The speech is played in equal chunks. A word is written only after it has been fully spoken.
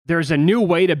There's a new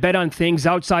way to bet on things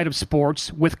outside of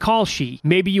sports with Kalshi.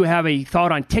 Maybe you have a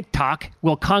thought on TikTok.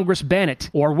 Will Congress ban it?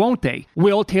 Or won't they?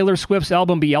 Will Taylor Swift's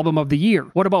album be Album of the Year?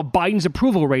 What about Biden's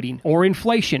approval rating? Or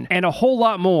inflation? And a whole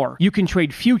lot more. You can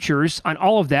trade futures on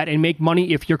all of that and make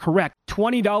money if you're correct.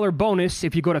 $20 bonus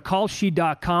if you go to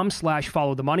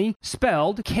kalshi.com/followthemoney,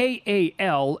 spelled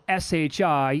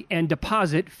KALSHI, and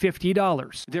deposit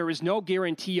 $50. There is no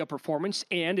guarantee of performance,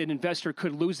 and an investor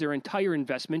could lose their entire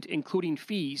investment, including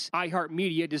fees.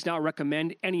 iHeartMedia does not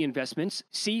recommend any investments.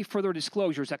 See further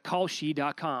disclosures at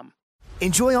kalshi.com.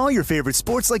 Enjoy all your favorite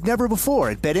sports like never before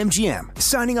at BetMGM.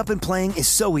 Signing up and playing is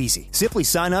so easy. Simply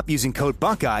sign up using code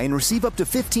Buckeye and receive up to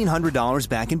 $1,500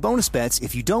 back in bonus bets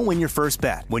if you don't win your first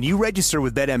bet. When you register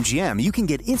with BetMGM, you can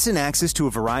get instant access to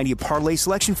a variety of parlay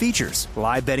selection features,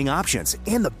 live betting options,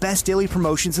 and the best daily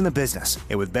promotions in the business.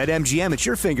 And with BetMGM at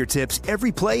your fingertips,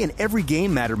 every play and every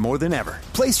game matter more than ever.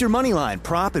 Place your moneyline,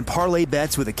 prop, and parlay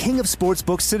bets with the king of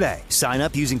sportsbooks today. Sign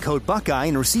up using code Buckeye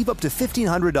and receive up to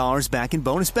 $1,500 back in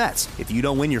bonus bets if you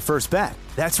don't win your first bet.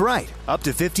 That's right, up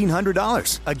to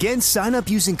 $1,500. Again, sign up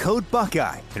using code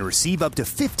Buckeye and receive up to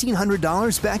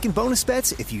 $1,500 back in bonus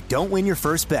bets if you don't win your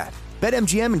first bet.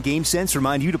 BetMGM and GameSense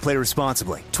remind you to play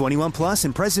responsibly. 21 plus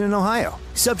and present in Ohio.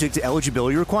 Subject to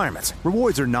eligibility requirements.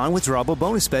 Rewards are non-withdrawable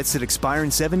bonus bets that expire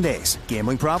in 7 days.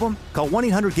 Gambling problem? Call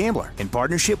 1-800-GAMBLER in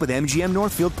partnership with MGM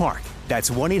Northfield Park. That's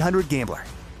 1-800-GAMBLER.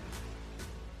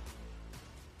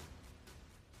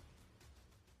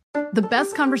 The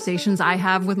best conversations I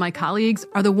have with my colleagues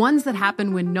are the ones that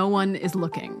happen when no one is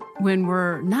looking, when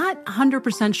we're not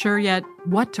 100% sure yet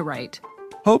what to write.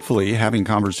 Hopefully, having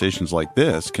conversations like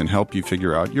this can help you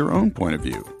figure out your own point of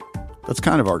view. That's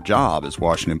kind of our job as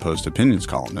Washington Post opinions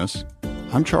columnists.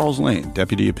 I'm Charles Lane,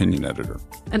 Deputy Opinion Editor.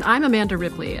 And I'm Amanda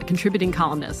Ripley, a contributing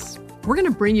columnist. We're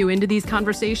going to bring you into these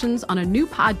conversations on a new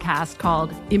podcast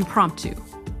called Impromptu.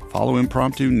 Follow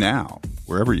Impromptu now,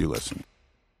 wherever you listen.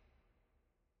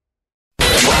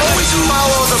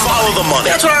 Follow the money.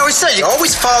 That's what I always say. You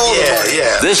always follow the money.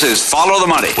 Yeah. This is Follow the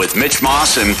Money with Mitch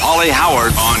Moss and Pauly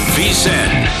Howard on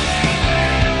VSiN.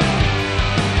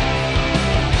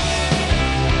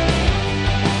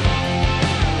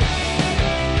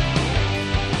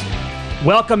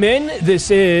 Welcome in.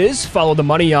 This is Follow the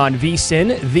Money on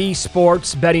VSiN, the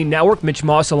sports betting network. Mitch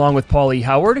Moss along with Pauly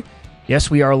Howard. Yes,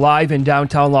 we are live in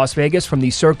downtown Las Vegas from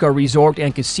the Circa Resort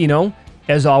and Casino.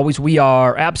 As always, we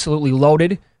are absolutely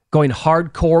loaded, going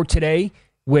hardcore today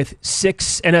with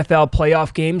 6 NFL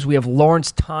playoff games. We have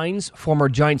Lawrence Tynes, former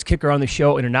Giants kicker, on the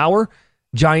show in an hour.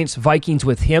 Giants-Vikings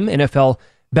with him. NFL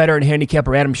bettor and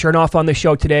handicapper Adam Chernoff on the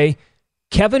show today.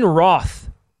 Kevin Roth,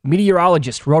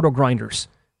 meteorologist, Roto-Grinders.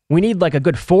 We need like a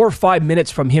good 4 or 5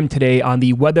 minutes from him today on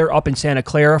the weather up in Santa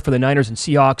Clara for the Niners and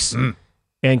Seahawks.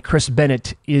 And Chris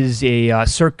Bennett is a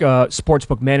Circa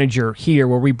sportsbook manager here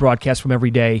where we broadcast from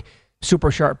every day.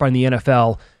 Super sharp on the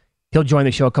NFL. He'll join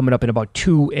the show coming up in about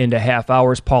 2.5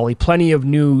 hours, Pauly. Plenty of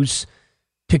news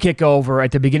to kick over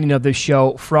at the beginning of this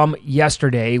show from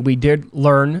yesterday. We did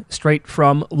learn straight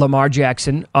from Lamar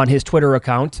Jackson on his Twitter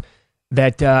account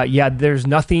that, there's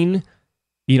nothing,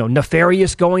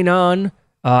 nefarious going on.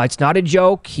 It's not a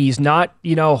joke. He's not,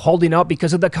 holding out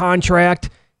because of the contract.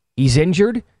 He's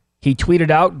injured. He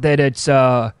tweeted out that it's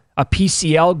a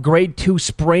PCL grade 2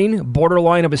 sprain,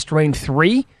 borderline of a strain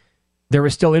 3. There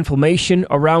is still inflammation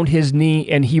around his knee,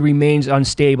 and he remains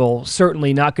unstable.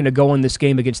 Certainly not going to go in this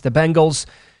game against the Bengals.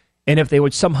 And if they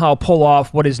would somehow pull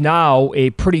off what is now a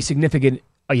pretty significant,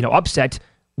 upset,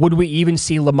 would we even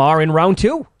see Lamar in round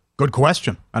 2? Good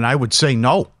question. And I would say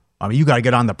no. I mean, you got to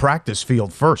get on the practice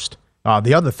field first.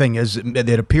 The other thing is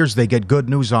it appears they get good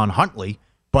news on Huntley,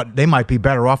 but they might be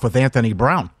better off with Anthony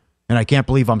Brown. And I can't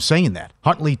believe I'm saying that.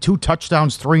 Huntley, 2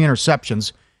 touchdowns, 3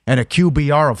 interceptions, and a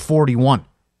QBR of 41.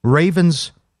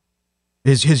 Ravens,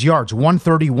 his yards,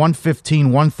 130, 115,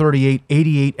 138,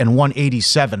 88, and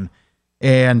 187.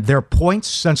 And their points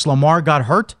since Lamar got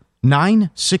hurt, 9,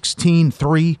 16,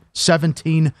 3,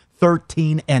 17,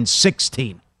 13, and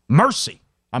 16. Mercy.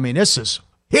 I mean, this is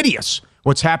hideous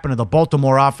what's happened to the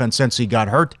Baltimore offense since he got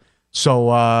hurt.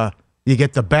 So you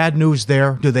get the bad news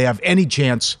there. Do they have any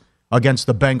chance against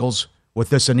the Bengals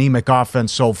with this anemic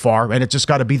offense so far? And it's just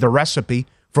got to be the recipe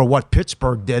for what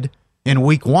Pittsburgh did in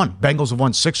week 1. Bengals have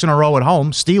won 6 in a row at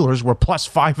home. Steelers were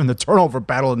 +5 in the turnover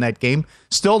battle in that game.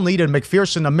 Still needed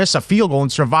McPherson to miss a field goal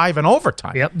and survive in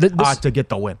overtime to get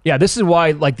the win. Yeah, this is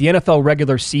why the NFL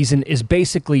regular season is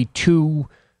basically 2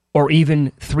 or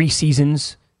even 3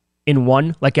 seasons in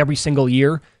one, every single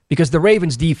year. Because the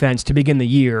Ravens defense to begin the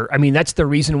year, that's the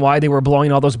reason why they were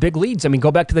blowing all those big leads.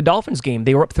 Go back to the Dolphins game.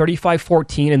 They were up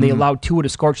 35-14, and they allowed Tua to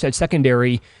scorch that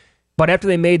secondary. But after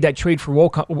they made that trade for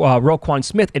Roquan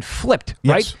Smith, it flipped,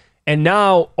 right? Yes. And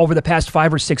now, over the past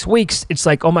 5 or 6 weeks, it's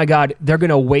like, oh my God, they're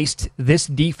going to waste this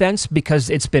defense because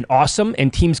it's been awesome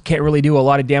and teams can't really do a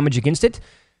lot of damage against it.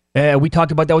 We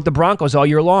talked about that with the Broncos all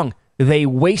year long. They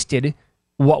wasted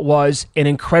what was an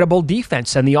incredible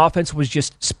defense, and the offense was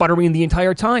just sputtering the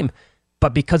entire time.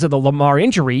 But because of the Lamar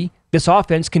injury, this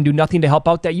offense can do nothing to help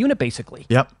out that unit, basically.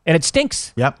 Yep. And it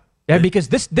stinks. Yep. Yeah, because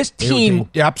this team...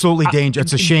 absolutely dangerous.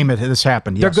 It's a shame this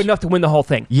happened. Yes. They're good enough to win the whole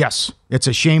thing. Yes. It's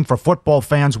a shame for football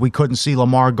fans. We couldn't see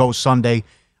Lamar go Sunday.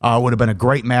 It would have been a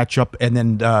great matchup. And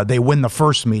then they win the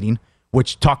first meeting,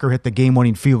 which Tucker hit the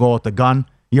game-winning field goal at the gun.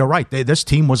 You're right. This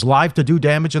team was live to do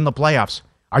damage in the playoffs.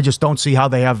 I just don't see how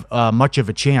they have much of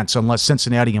a chance unless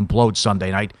Cincinnati implodes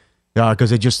Sunday night because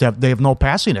they have no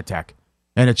passing attack.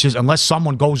 And it's just unless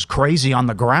someone goes crazy on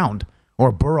the ground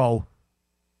or Burrow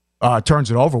turns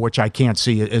it over, which I can't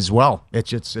see as well.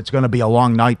 It's going to be a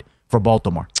long night for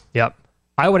Baltimore. Yep.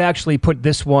 I would actually put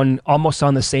this one almost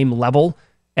on the same level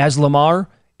as Lamar.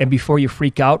 And before you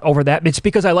freak out over that, it's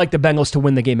because I like the Bengals to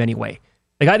win the game anyway.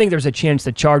 Like I think there's a chance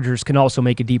the Chargers can also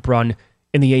make a deep run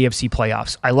in the AFC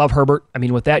playoffs. I love Herbert. I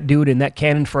mean, with that dude and that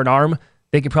cannon for an arm,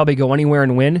 they could probably go anywhere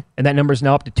and win. And that number's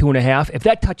now up to 2.5. If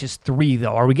that touches 3,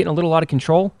 though, are we getting a little out of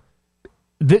control?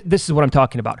 This is what I'm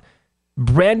talking about.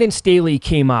 Brandon Staley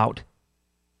came out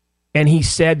and he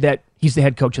said that he's the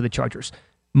head coach of the Chargers.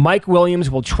 Mike Williams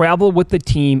will travel with the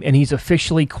team and he's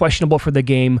officially questionable for the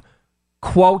game.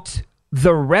 Quote,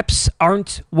 the reps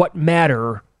aren't what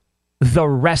matter. The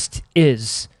rest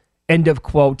is. End of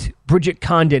quote. Bridget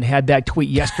Condon had that tweet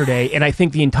yesterday, and I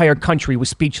think the entire country was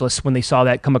speechless when they saw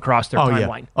that come across their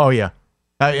timeline.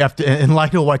 Yeah. In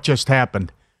light of what just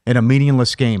happened in a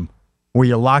meaningless game where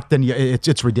you're locked in,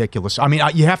 it's ridiculous. I mean,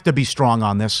 you have to be strong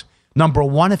on this. Number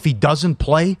one, if he doesn't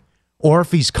play or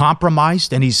if he's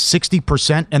compromised and he's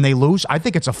 60% and they lose, I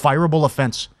think it's a fireable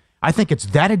offense. I think it's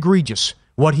that egregious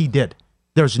what he did.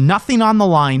 There's nothing on the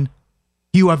line.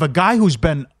 You have a guy who's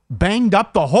been banged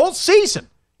up the whole season.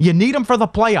 You need him for the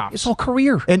playoffs. His whole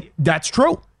career. And that's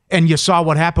true. And you saw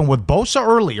what happened with Bosa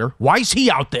earlier. Why is he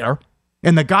out there?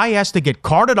 And the guy has to get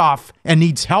carted off and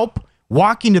needs help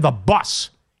walking to the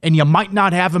bus. And you might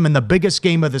not have him in the biggest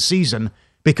game of the season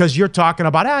because you're talking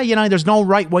about, there's no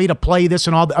right way to play this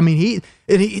and all that. I mean,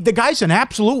 the guy's an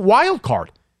absolute wild card.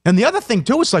 And the other thing,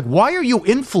 too, is like, why are you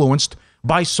influenced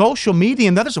by social media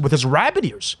and others with his rabbit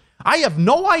ears? I have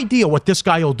no idea what this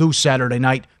guy will do Saturday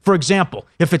night. For example,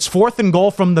 if it's 4th and goal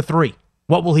from the 3,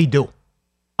 what will he do?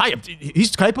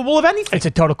 He's capable of anything. It's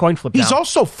a total coin flip. He's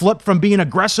also flipped from being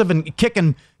aggressive and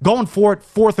kicking, going for it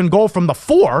 4th and goal from the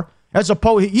 4, as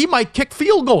opposed he might kick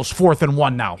field goals 4th and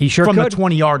 1 now. He sure from could. The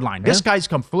 20-yard line. Yeah. This guy's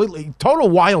completely total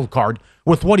wild card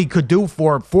with what he could do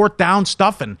for 4th down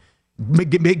stuff and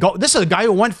go. This is a guy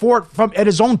who went for it from at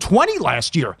his own 20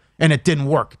 last year and it didn't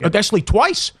work. Yep. Actually,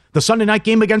 twice. The Sunday night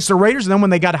game against the Raiders, and then when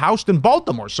they got housed in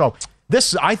Baltimore. So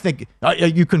this, I think,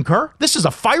 you concur? This is a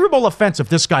fireable offense if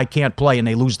this guy can't play and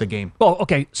they lose the game. Well,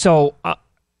 okay, so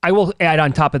I will add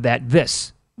on top of that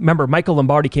this. Remember, Michael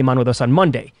Lombardi came on with us on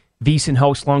Monday. VSiN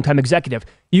host, longtime executive.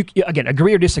 You again,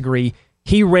 agree or disagree,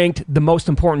 he ranked the most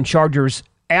important Chargers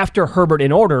after Herbert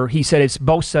in order. He said it's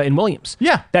Bosa and Williams.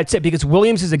 Yeah. That's it, because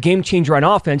Williams is a game changer on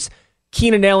offense.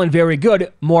 Keenan Allen, very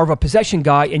good, more of a possession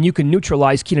guy, and you can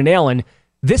neutralize Keenan Allen.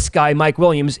 This guy, Mike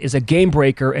Williams, is a game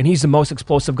breaker, and he's the most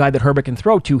explosive guy that Herbert can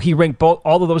throw to. He ranked all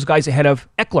of those guys ahead of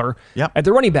Eckler at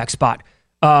the running back spot.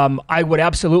 I would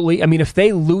absolutely, if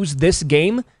they lose this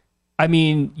game,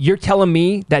 you're telling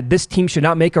me that this team should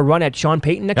not make a run at Sean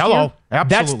Payton next year?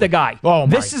 Absolutely. That's the guy. Oh,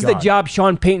 this is the job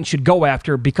Sean Payton should go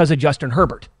after because of Justin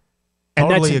Herbert.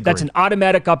 And that's an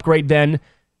automatic upgrade then,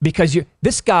 because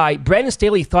this guy, Brandon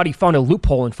Staley, thought he found a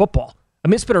loophole in football.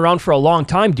 It's been around for a long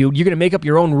time, dude. You're going to make up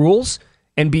your own rules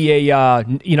and be a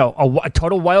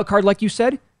total wild card, like you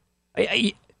said.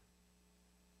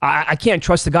 I can't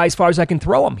trust the guy as far as I can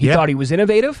throw him. He thought he was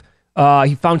innovative.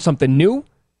 He found something new.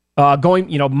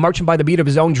 Marching by the beat of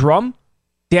his own drum,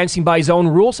 dancing by his own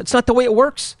rules. It's not the way it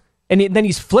works. And then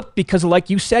he's flipped because, like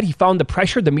you said, he found the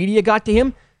pressure the media got to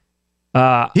him.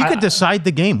 He could decide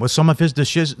the game with some of his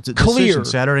decisions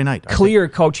Saturday night. Clear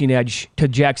coaching edge to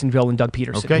Jacksonville and Doug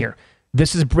Peterson here.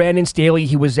 This is Brandon Staley.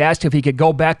 He was asked if he could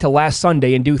go back to last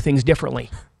Sunday and do things differently.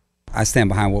 I stand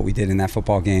behind what we did in that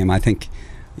football game. I think,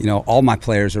 all my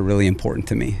players are really important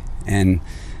to me. And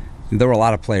there were a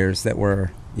lot of players that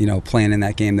were, playing in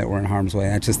that game that were in harm's way.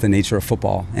 That's just the nature of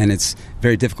football. And it's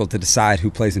very difficult to decide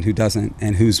who plays and who doesn't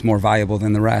and who's more valuable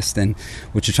than the rest. And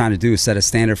what you're trying to do is set a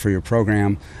standard for your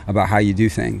program about how you do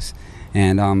things.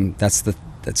 And that's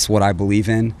That's what I believe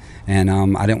in, and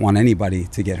I didn't want anybody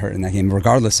to get hurt in that game,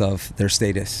 regardless of their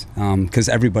status, because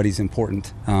everybody's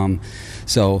important.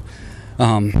 So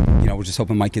we're just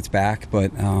hoping Mike gets back,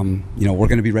 but we're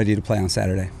going to be ready to play on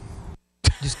Saturday.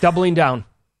 Just doubling down.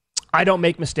 I don't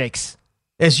make mistakes.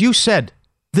 As you said,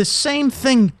 the same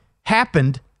thing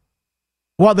happened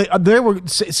while they were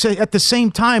at the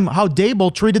same time how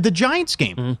Daboll treated the Giants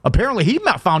game. Mm-hmm. Apparently, he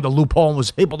found a loophole and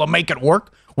was able to make it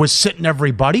work, was sitting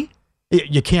everybody.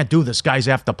 You can't do this. Guys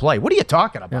have to play. What are you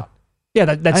talking about? Yeah,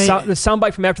 the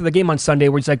soundbite from after the game on Sunday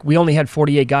where he's like, we only had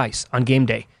 48 guys on game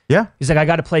day. Yeah. He's like, I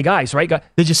got to play guys, right?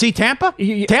 Did you see Tampa?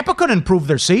 Tampa couldn't improve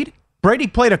their seed. Brady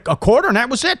played a quarter, and that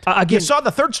was it. You saw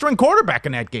the third-string quarterback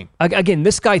in that game. Again,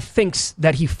 this guy thinks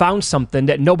that he found something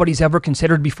that nobody's ever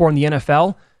considered before in the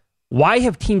NFL. Why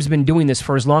have teams been doing this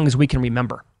for as long as we can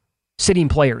remember? Sitting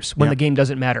players when the game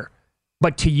doesn't matter.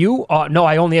 But to you, no,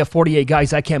 I only have 48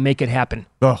 guys. I can't make it happen.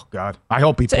 Oh, God. I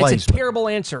hope he plays. It's a terrible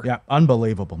answer. Yeah,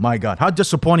 unbelievable. My God. How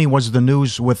disappointing was the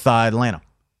news with Atlanta?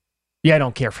 Yeah, I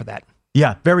don't care for that.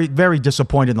 Yeah, very, very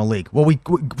disappointed in the league. Well,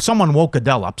 someone woke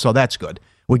Adele up, so that's good.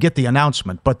 We get the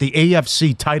announcement, but the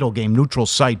AFC title game, neutral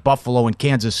site, Buffalo and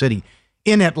Kansas City,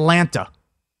 in Atlanta,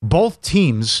 both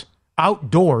teams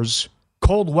outdoors,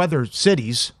 cold weather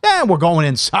cities, we're going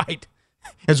inside.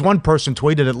 As one person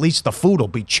tweeted, at least the food will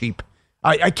be cheap.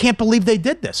 I can't believe they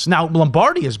did this. Now,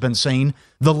 Lombardi has been saying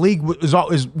the league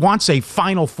wants a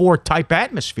Final Four type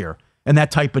atmosphere and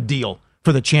that type of deal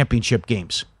for the championship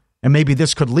games. And maybe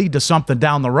this could lead to something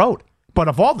down the road. But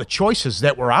of all the choices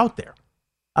that were out there,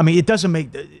 I mean, it doesn't make.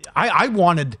 I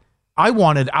wanted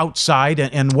outside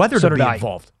and weather to be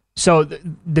involved. So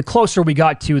the closer we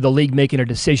got to the league making a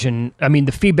decision, I mean,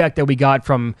 the feedback that we got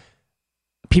from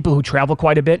people who travel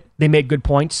quite a bit, they made good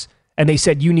points, and they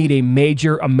said you need a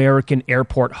major American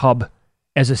airport hub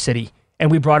as a city. And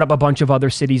we brought up a bunch of other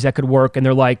cities that could work, and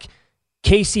they're like,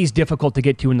 KC's difficult to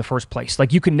get to in the first place.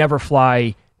 Like, you can never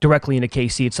fly directly into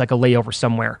KC. It's like a layover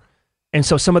somewhere. And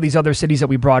so some of these other cities that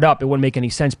we brought up, it wouldn't make any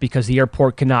sense because the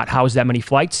airport cannot house that many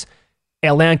flights.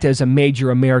 Atlanta is a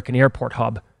major American airport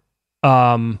hub.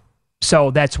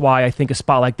 So that's why I think a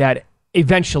spot like that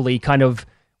eventually kind of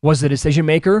was the decision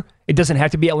maker. It doesn't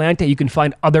have to be Atlanta. You can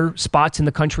find other spots in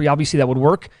the country, obviously, that would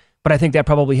work. But I think that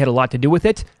probably had a lot to do with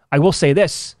it. I will say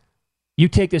this. You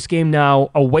take this game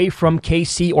now away from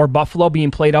KC or Buffalo being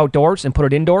played outdoors and put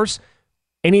it indoors,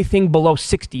 anything below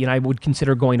 60, and I would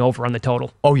consider going over on the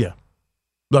total. Oh, yeah.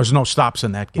 There's no stops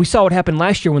in that game. We saw what happened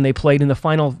last year when they played in the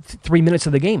final 3 minutes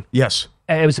of the game. Yes.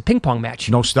 It was a ping pong match.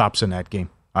 No stops in that game.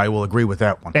 I will agree with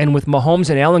that one. And with Mahomes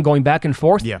and Allen going back and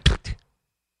forth. Yeah.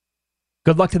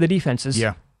 Good luck to the defenses.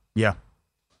 Yeah. Yeah.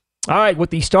 All right. With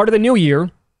the start of the new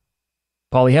year,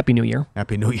 Paulie, Happy New Year.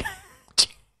 Happy New Year.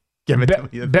 Give it to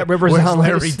me. Bet Rivers Where's Online.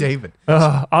 Larry David?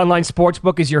 Online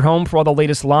Sportsbook is your home for all the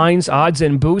latest lines, odds,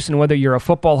 and boosts. And whether you're a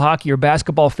football, hockey, or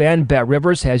basketball fan, Bet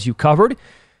Rivers has you covered.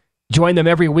 Join them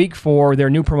every week for their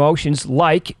new promotions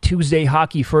like Tuesday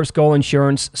Hockey First Goal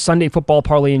Insurance, Sunday Football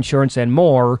Parlay Insurance, and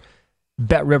more.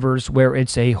 Bet Rivers, where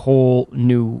it's a whole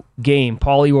new game.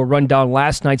 Paulie will run down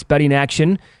last night's betting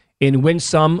action in Win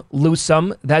Some, Lose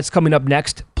Some. That's coming up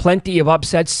next. Plenty of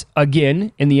upsets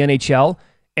again in the NHL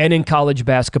and in college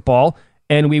basketball.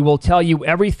 And we will tell you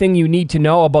everything you need to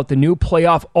know about the new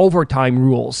playoff overtime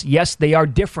rules. Yes, they are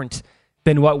different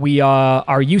than what we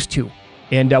are used to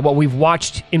and what we've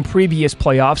watched in previous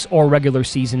playoffs or regular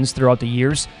seasons throughout the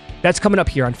years. That's coming up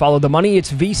here on Follow the Money.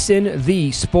 It's VSiN,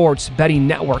 the Sports Betting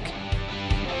Network.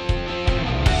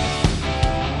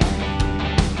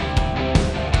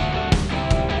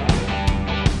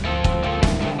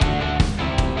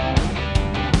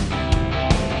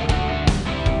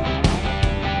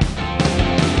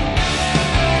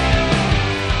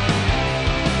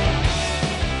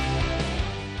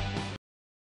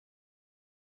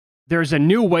 There's a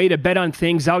new way to bet on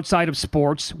things outside of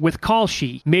sports with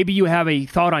Kalshi. Maybe you have a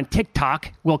thought on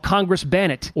TikTok. Will Congress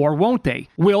ban it? Or won't they?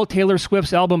 Will Taylor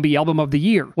Swift's album be Album of the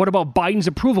Year? What about Biden's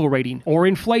approval rating? Or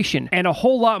inflation? And a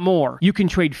whole lot more. You can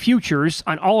trade futures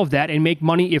on all of that and make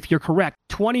money if you're correct.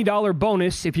 $20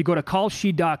 bonus if you go to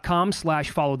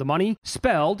kalshi.com/followthemoney,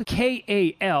 spelled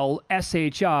KALSHI,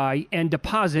 and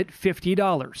deposit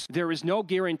 $50. There is no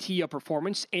guarantee of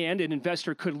performance, and an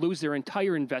investor could lose their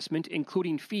entire investment,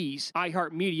 including fees.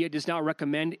 iHeartMedia does not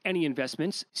recommend any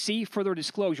investments. See further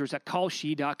disclosures at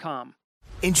kalshi.com.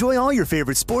 Enjoy all your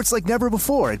favorite sports like never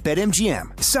before at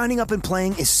BetMGM. Signing up and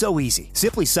playing is so easy.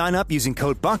 Simply sign up using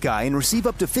code Buckeye and receive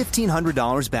up to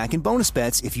 $1,500 back in bonus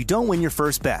bets if you don't win your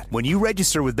first bet. When you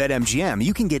register with BetMGM,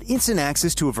 you can get instant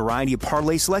access to a variety of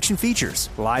parlay selection features,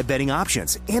 live betting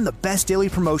options, and the best daily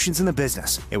promotions in the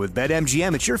business. And with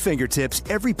BetMGM at your fingertips,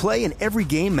 every play and every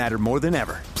game matter more than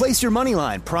ever. Place your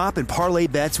moneyline, prop, and parlay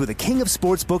bets with the king of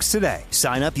sportsbooks today.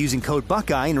 Sign up using code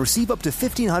Buckeye and receive up to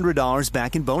 $1,500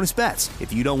 back in bonus bets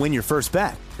if you don't win your first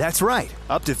bet. That's right,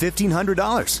 up to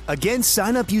 $1,500. Again,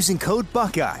 sign up using code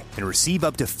Buckeye and receive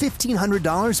up to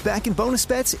 $1,500 back in bonus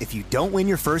bets if you don't win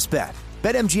your first bet.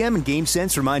 BetMGM and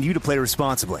GameSense remind you to play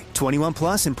responsibly. 21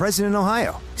 plus and present in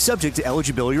Ohio. Subject to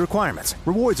eligibility requirements.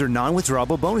 Rewards are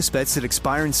non-withdrawable bonus bets that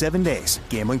expire in 7 days.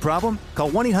 Gambling problem?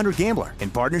 Call 1-800-GAMBLER in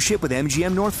partnership with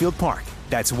MGM Northfield Park.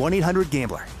 That's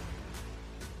 1-800-GAMBLER.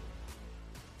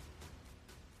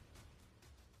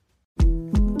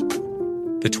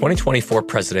 The 2024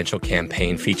 presidential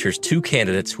campaign features two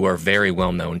candidates who are very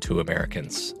well known to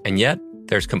Americans. And yet,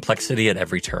 there's complexity at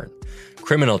every turn.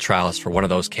 Criminal trials for one of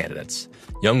those candidates.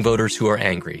 Young voters who are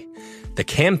angry. The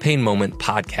Campaign Moment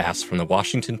podcast from the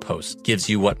Washington Post gives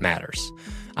you what matters.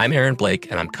 I'm Aaron Blake,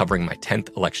 and I'm covering my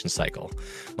 10th election cycle.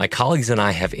 My colleagues and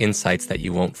I have insights that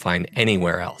you won't find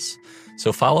anywhere else.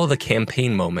 So follow The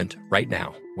Campaign Moment right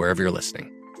now, wherever you're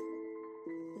listening.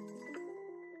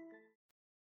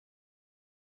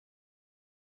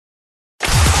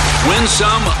 Win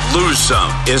Some, Lose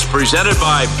Some is presented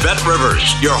by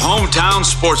BetRivers, your hometown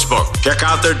sportsbook. Check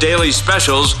out their daily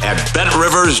specials at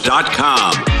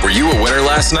BetRivers.com. Were you a winner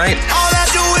last night? All I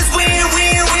do is win,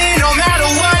 win, win, no matter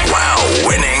what. Wow,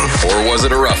 winning. Or was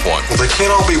it a rough one? Well, they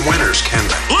can't all be winners, can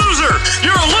they? Loser!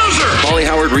 You're a loser! Paulie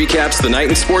Howard recaps the night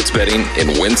in sports betting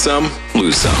in Win Some,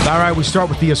 Lose Some. All right, we start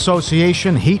with the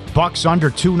association. Heat Bucks under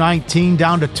 219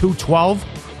 down to 212.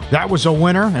 That was a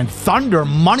winner. And Thunder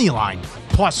moneyline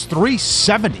plus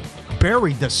 370.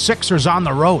 Buried the Sixers on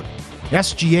the road.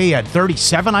 SGA had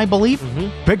 37, I believe.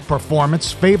 Big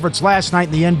performance. Favorites last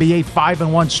night in the NBA,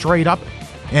 5-1 straight up.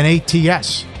 And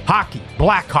ATS. Hockey,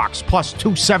 Blackhawks plus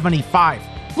 275.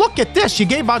 Look at this. You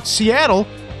gave out Seattle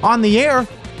on the air.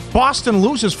 Boston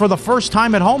loses for the first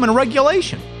time at home in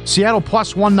regulation. Seattle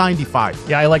plus 195.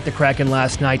 Yeah, I like the Kraken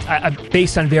last night.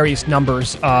 Based on various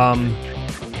numbers.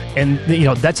 And,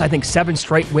 that's, I think, 7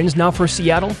 straight wins now for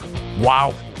Seattle.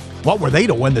 Wow. What were they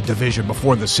to win the division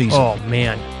before the season? Oh,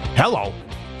 man. Hello.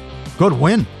 Good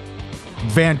win.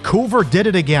 Vancouver did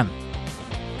it again.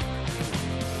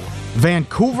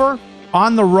 Vancouver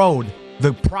on the road.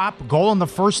 The prop goal in the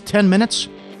first 10 minutes,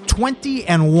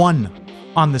 20-1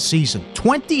 on the season.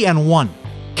 20-1.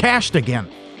 Cashed again.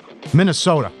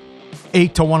 Minnesota,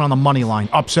 8-1 on the money line.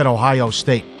 Upset Ohio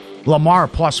State. Lamar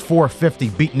plus 450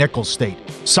 beat Nicholls State.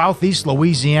 Southeast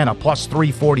Louisiana plus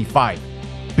 345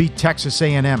 beat Texas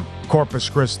A&M. Corpus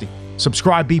Christi.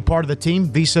 Subscribe, be part of the team.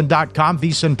 VSiN.com,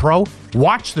 VSiN Pro.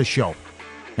 Watch the show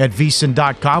at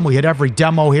VSiN.com. We hit every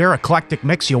demo here. Eclectic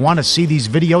mix. You want to see these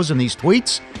videos and these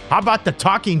tweets? How about the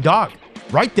talking dog?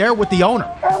 Right there with the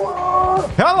owner. Hello!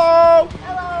 Hello!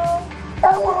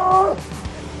 Hello!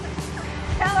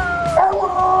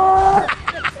 Hello!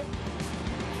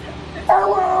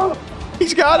 Hello!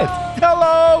 He's got it.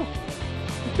 Hello!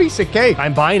 Piece of cake.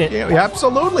 I'm buying it. Yeah,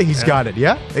 absolutely, he's got it.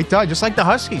 Yeah, they tell you, just like the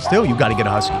Huskies too. You got to get a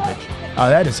Husky, Mitch.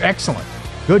 That is excellent.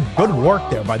 Good work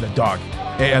there by the dog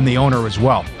and the owner as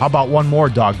well. How about one more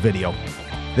dog video?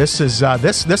 This is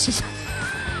this is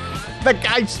the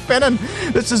guy spinning.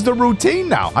 This is the routine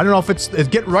now. I don't know if it's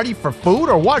getting ready for food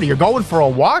or what. Are you going for a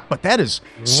walk? But that is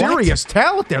serious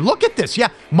talent there. Look at this. Yeah,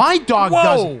 my dog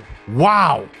does it.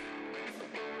 Wow.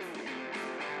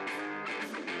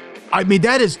 I mean,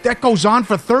 that goes on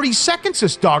for 30 seconds,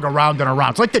 this dog around and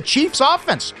around. It's like the Chiefs'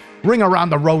 offense. Ring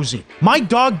around the rosy. My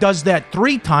dog does that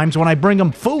 3 times when I bring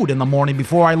him food in the morning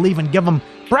before I leave and give him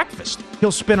breakfast. He'll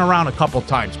spin around a couple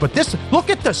times. But look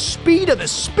at the speed of the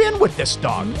spin with this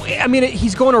dog. I mean,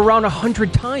 he's going around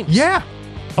 100 times. Yeah.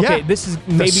 Okay, yeah. This is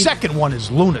maybe... The second one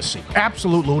is lunacy.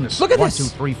 Absolute lunacy. Look at this. 1,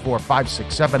 2, 3, 4, 5,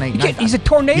 6, 7, 8, 9. He's a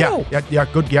tornado. Yeah,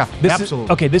 good, yeah.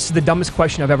 Absolutely. This is the dumbest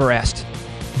question I've ever asked.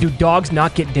 Do dogs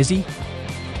not get dizzy?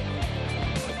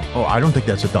 Oh, I don't think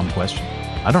that's a dumb question.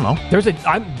 I don't know.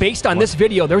 I'm based on this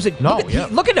video.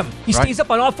 Look at him. He stays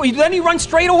up on all fours. Then he runs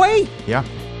straight away. Yeah.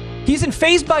 He's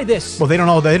unfazed by this. Well, they don't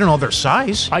know their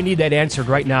size. I need that answered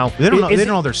right now. They don't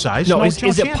know their size. No,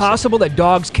 is it possible that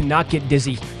dogs cannot get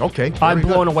dizzy? Okay. I'm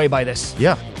blown away by this.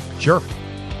 Yeah, sure.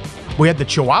 We had the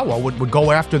Chihuahua would go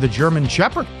after the German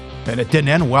Shepherd, and it didn't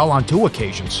end well on 2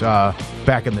 occasions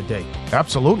back in the day.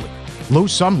 Absolutely.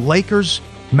 Lose some. Lakers,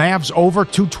 Mavs over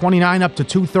 229 up to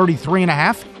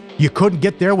 233.5. You couldn't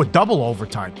get there with double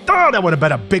overtime. Oh, that would have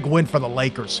been a big win for the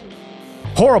Lakers.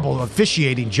 Horrible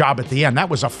officiating job at the end. That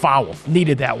was a foul.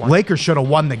 Needed that one. Lakers should have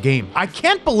won the game. I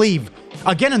can't believe,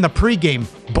 again in the pregame,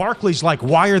 Barkley's like,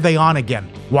 why are they on again?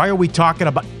 Why are we talking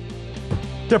about...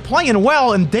 They're playing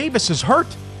well, and Davis is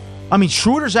hurt. I mean,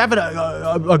 Schroeder's having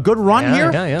a good run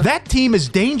here. Yeah. That team is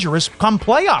dangerous come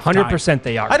playoff time. 100%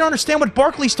 they are. I don't understand what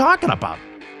Barkley's talking about.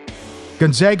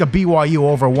 Gonzaga, BYU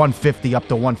over 150 up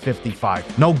to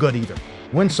 155. No good either.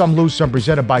 Win some, lose some,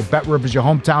 presented by BetRivers, your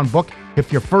hometown book.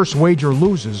 If your first wager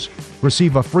loses,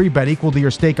 receive a free bet equal to your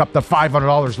stake up to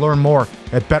 $500. Learn more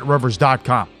at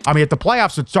BetRivers.com. I mean, if the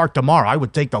playoffs would start tomorrow, I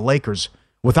would take the Lakers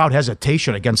without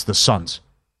hesitation against the Suns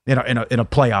in a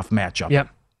playoff matchup.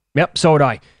 Yep, so would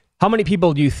I. How many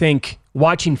people do you think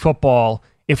watching football,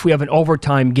 if we have an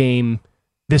overtime game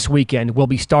this weekend, will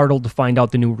be startled to find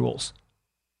out the new rules?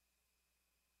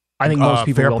 I think most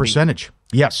people fair will percentage.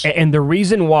 Yes. And the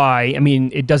reason why, I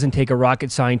mean, it doesn't take a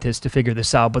rocket scientist to figure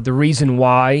this out, but the reason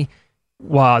why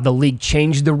the league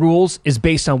changed the rules is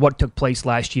based on what took place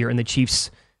last year in the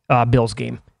Chiefs-Bills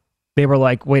game. They were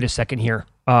like, wait a second here.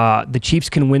 The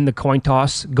Chiefs can win the coin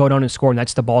toss, go down and score, and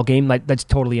that's the ball game. Like, that's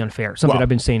totally unfair. Something I've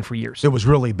been saying for years. It was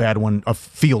really bad when a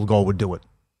field goal would do it.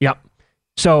 Yep.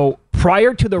 So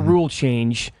prior to the rule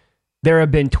change, there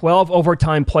have been 12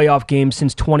 overtime playoff games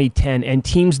since 2010, and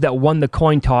teams that won the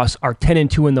coin toss are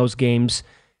 10-2 in those games.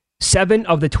 7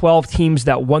 of the 12 teams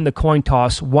that won the coin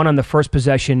toss won on the first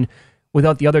possession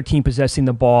without the other team possessing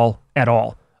the ball at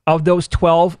all. Of those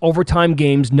 12 overtime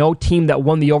games, no team that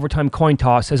won the overtime coin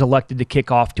toss has elected to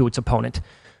kick off to its opponent.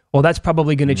 Well, that's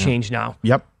probably going to change now.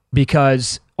 Yep.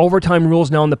 Because overtime rules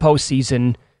now in the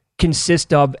postseason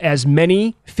consist of as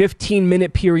many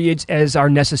 15-minute periods as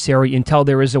are necessary until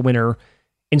there is a winner,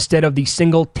 instead of the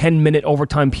single 10-minute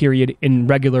overtime period in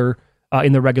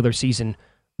the regular season.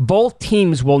 Both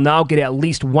teams will now get at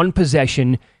least one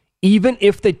possession, even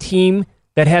if the team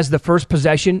that has the first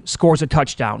possession scores a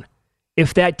touchdown.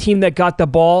 If that team that got the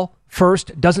ball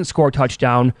first doesn't score a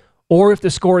touchdown, or if the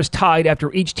score is tied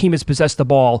after each team has possessed the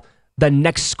ball, the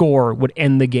next score would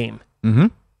end the game. Mm-hmm.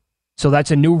 So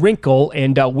that's a new wrinkle,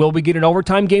 and will we get an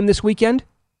overtime game this weekend?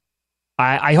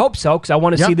 I hope so, because I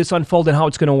want to see this unfold and how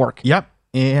it's going to work. Yep,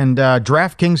 and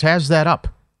DraftKings has that up,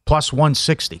 plus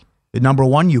 160. Number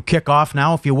one, you kick off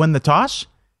now if you win the toss,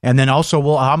 and then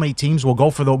also how many teams will go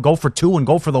for two and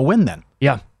go for the win then?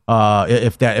 Yeah.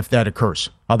 If that occurs,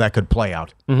 how that could play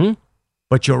out. Mm-hmm.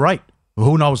 But you're right.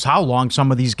 Who knows how long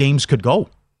some of these games could go?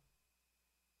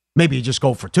 Maybe you just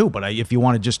go for two, but if you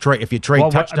want to just trade, if you trade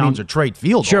touchdowns or trade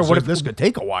field goals, what if this could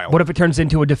take a while? What if it turns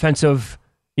into a defensive,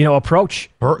 approach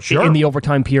in the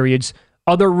overtime periods?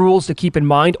 Other rules to keep in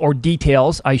mind, or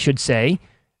details, I should say.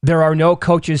 There are no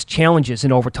coaches' challenges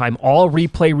in overtime. All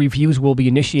replay reviews will be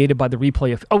initiated by the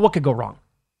replay. What could go wrong?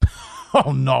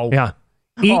 Oh no! Yeah.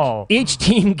 Each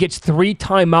team gets 3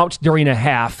 timeouts during a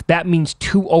half. That means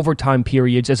 2 overtime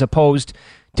periods as opposed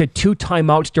to 2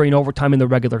 timeouts during overtime in the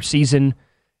regular season.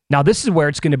 Now, this is where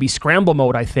it's going to be scramble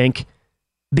mode, I think.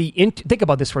 Think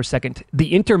about this for a second.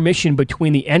 The intermission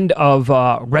between the end of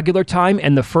regular time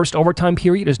and the first overtime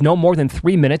period is no more than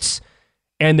 3 minutes,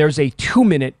 and there's a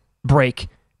 2-minute break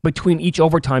between each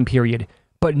overtime period,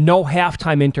 but no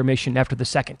halftime intermission after the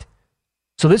second.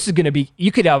 So this is going to be,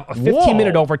 you could have a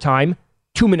 15-minute overtime,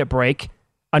 2-minute break,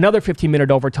 another 15-minute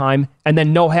overtime, and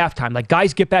then no halftime. Like,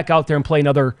 guys, get back out there and play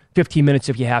another 15 minutes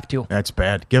if you have to. That's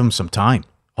bad. Give them some time.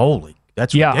 Holy,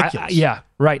 that's ridiculous.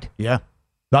 Right. Yeah.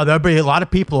 Now, there'll be a lot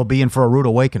of people will be in for a rude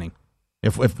awakening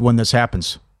when this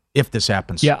happens. If this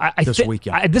happens this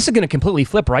weekend. This is going to completely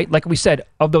flip, right? Like we said,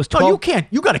 of those 12... No, you can't.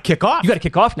 You got to kick off. You got to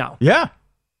kick off now. Yeah.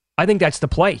 I think that's the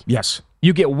play. Yes.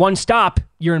 You get one stop,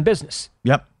 you're in business.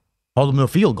 Yep. Hold them to a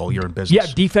field goal, you're in business.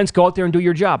 Yeah, defense, go out there and do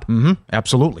your job. Mm-hmm.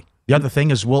 Absolutely. The other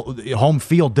thing is, home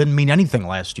field didn't mean anything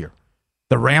last year.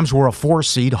 The Rams were a 4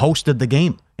 seed, hosted the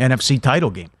game, NFC title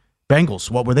game.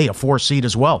 Bengals, what were they, a 4 seed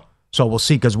as well? So we'll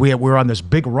see, because we're on this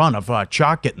big run of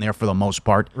chalk getting there for the most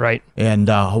part. Right. And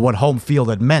what home field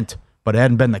had meant, but it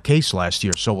hadn't been the case last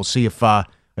year. So we'll see how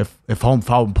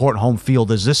important home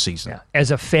field is this season. Yeah.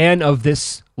 As a fan of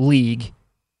this league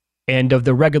and of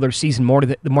the regular season more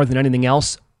than anything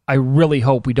else, I really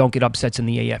hope we don't get upsets in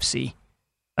the AFC.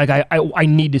 Like, I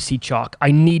need to see chalk.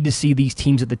 I need to see these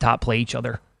teams at the top play each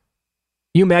other.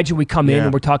 You imagine we come in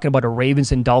and we're talking about a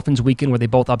Ravens and Dolphins weekend where they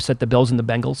both upset the Bills and the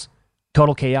Bengals?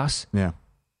 Total chaos? Yeah.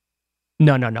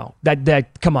 No.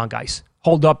 That come on, guys.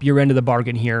 Hold up your end of the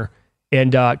bargain here,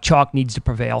 and chalk needs to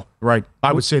prevail. Right.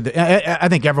 I would say that I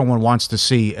think everyone wants to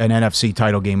see an NFC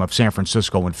title game of San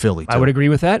Francisco and Philly, too. I would agree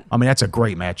with that. I mean, that's a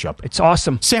great matchup. It's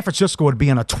awesome. San Francisco would be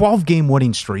on a 12-game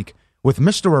winning streak with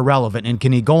Mr. Irrelevant, and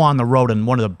can he go on the road in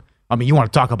one of the, I mean, you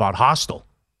want to talk about hostile,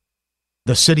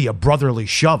 the city of brotherly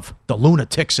shove, the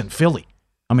Lunatics in Philly.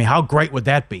 I mean, how great would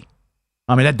that be?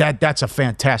 I mean, that's a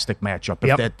fantastic matchup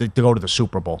to go to the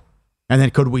Super Bowl. And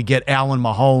then could we get Allen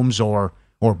Mahomes or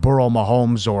Burrow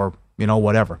Mahomes or,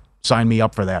 whatever? Sign me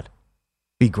up for that.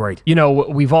 Be great.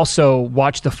 We've also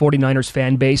watched the 49ers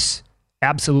fan base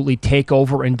absolutely take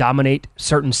over and dominate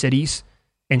certain cities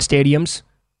and stadiums.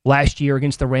 Last year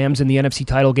against the Rams in the NFC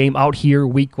title game, out here,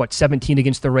 week 17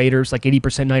 against the Raiders, like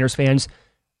 80% Niners fans.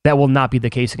 That will not be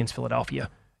the case against Philadelphia.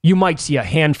 You might see a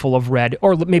handful of red,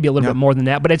 or maybe a little bit more than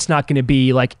that, but it's not going to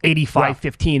be like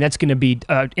 85-15. That's going to be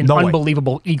an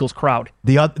unbelievable Eagles crowd.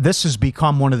 This has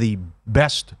become one of the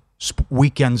best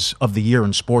weekends of the year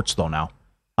in sports, though, now.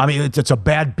 I mean, it's a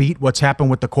bad beat what's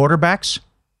happened with the quarterbacks,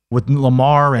 with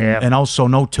Lamar and also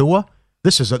no Tua.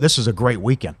 This is a great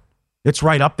weekend. It's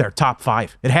right up there, top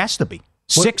 5. It has to be.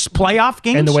 6 playoff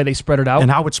games. And the way they spread it out.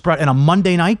 And how it's spread. And a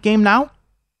Monday night game now.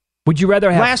 Would you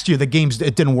rather have... Last year, the games,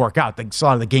 it didn't work out. A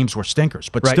lot of the games were stinkers.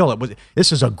 But still,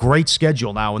 this is a great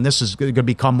schedule now, and this is going to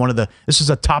become this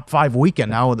is a top 5 weekend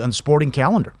now on the sporting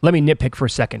calendar. Let me nitpick for a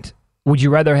second. Would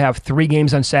you rather have 3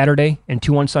 games on Saturday and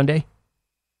 2 on Sunday?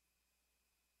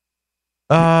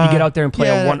 You get out there and play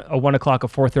a 1 o'clock, a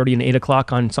 4:30, and 8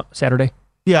 o'clock on Saturday?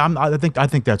 Yeah, I think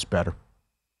that's better.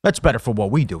 That's better for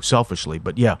what we do, selfishly.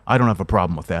 But yeah, I don't have a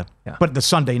problem with that. Yeah. But the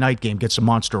Sunday night game gets some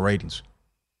monster ratings.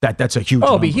 That's a huge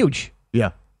it'll number. be huge.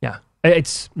 Yeah. Yeah.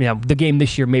 It's the game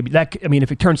this year, maybe that, I mean,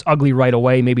 if it turns ugly right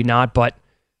away, maybe not, but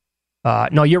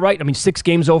no, you're right. I mean, 6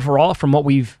 games overall from what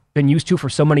we've been used to for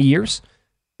so many years.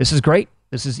 This is great.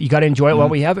 You got to enjoy it while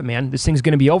we have it, man. This thing's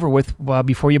going to be over with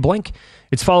before you blink.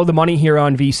 It's Follow the Money here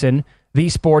on VSiN, the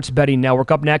Sports Betting Network.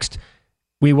 Up next,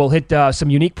 we will hit some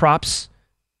unique props,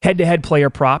 head-to-head player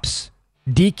props.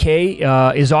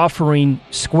 DK is offering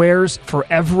squares for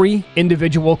every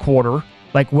individual quarter.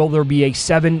 Like, will there be a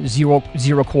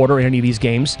 7-0 quarter in any of these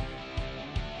games?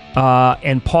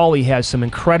 And Paulie has some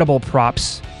incredible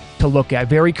props to look at.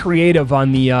 Very creative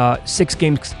on the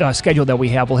 6-game schedule that we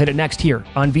have. We'll hit it next here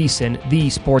on VSiN, the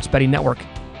Sports Betting Network.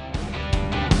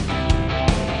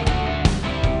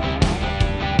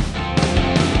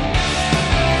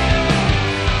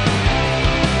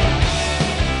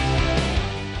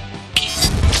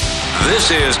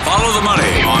 This is Follow the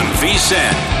Money on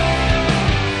VSiN.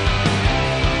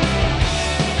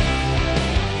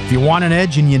 If you want an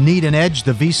edge and you need an edge,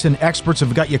 the VSiN experts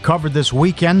have got you covered this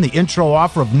weekend. The intro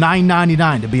offer of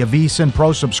 $9.99 to be a VSiN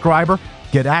Pro subscriber.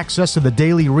 Get access to the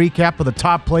daily recap of the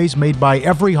top plays made by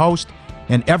every host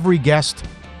and every guest.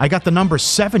 I got the number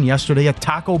 7 yesterday at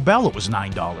Taco Bell. It was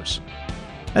 $9.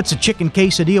 That's a chicken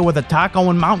quesadilla with a taco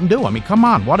and Mountain Dew. I mean, come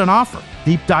on, what an offer.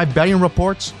 Deep dive betting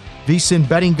reports, VSiN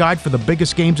betting guide for the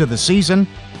biggest games of the season,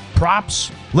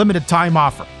 props, limited time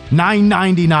offer,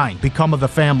 $9.99. Become of the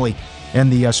family. And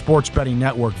the Sports Betting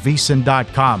Network,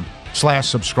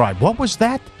 vsin.com/subscribe. What was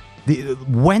that? The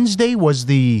Wednesday was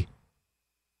I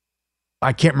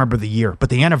can't remember the year, but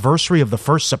the anniversary of the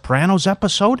first Sopranos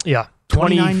episode? Yeah.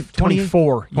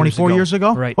 24 years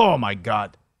ago? Right. Oh, my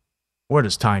God. Where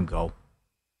does time go?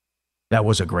 That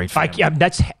was a great family.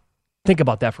 Think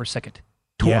about that for a second.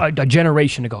 A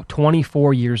generation ago,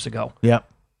 24 years ago. Yep.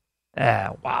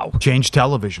 Wow. Changed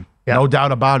television. Yep. No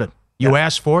doubt about it. You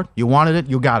asked for it, you wanted it,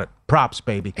 you got it. Props,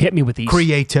 baby. Hit me with these.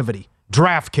 Creativity.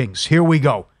 DraftKings, here we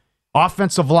go.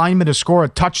 Offensive lineman to score a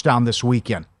touchdown this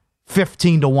weekend,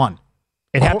 15-1.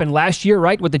 It happened last year,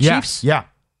 right, with the Chiefs? Yeah.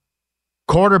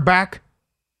 Quarterback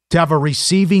to have a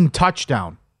receiving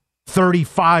touchdown,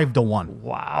 35-1.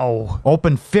 Wow.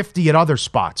 Open 50 at other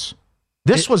spots.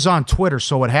 This was on Twitter,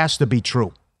 so it has to be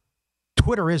true.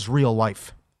 Twitter is real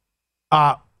life.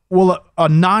 Will a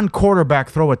non-quarterback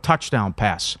throw a touchdown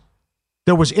pass?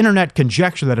 There was internet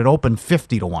conjecture that it opened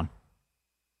 50-1.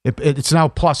 It's now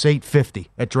plus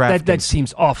 850 at DraftKings. That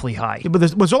seems awfully high. But there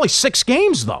was only 6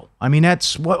 games, though. I mean, I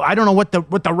don't know what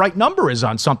the right number is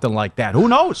on something like that. Who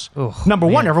knows? Number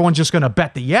one, everyone's just going to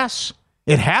bet the yes.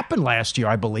 It happened last year,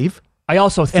 I believe. I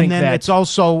also think and then that it's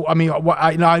also. I mean,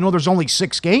 I know there's only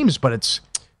 6 games, but it's.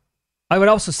 I would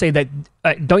also say that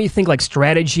don't you think like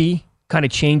strategy kind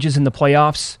of changes in the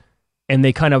playoffs? And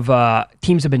they kind of,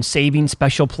 teams have been saving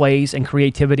special plays and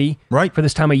creativity for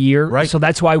this time of year. Right. So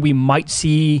that's why we might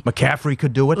see... McCaffrey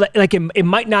could do it. Like it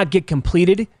might not get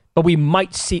completed, but we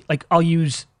might see, like I'll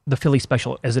use the Philly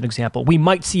special as an example. We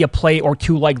might see a play or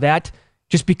two like that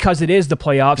just because it is the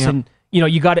playoffs. Yeah. And,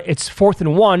 it's 4th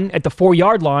and 1 at the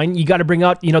 4-yard line. You got to bring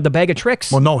out, the bag of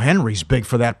tricks. Well, no, Henry's big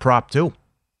for that prop too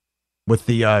with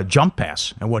the jump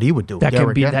pass and what he would do.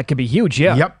 That could be huge,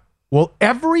 yeah. Yep. Will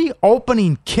every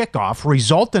opening kickoff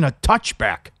result in a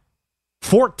touchback?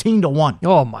 14-1.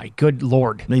 Oh, my good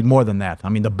Lord. Need more than that. I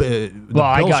mean, the Bills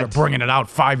are bringing it out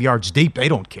 5 yards deep. They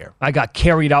don't care. I got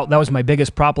carried out. That was my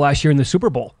biggest prop last year in the Super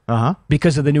Bowl.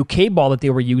 Because of the new K-ball that they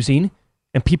were using.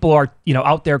 And people are,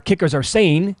 out there, kickers are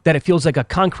saying that it feels like a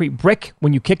concrete brick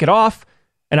when you kick it off.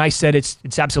 And I said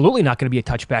it's absolutely not going to be a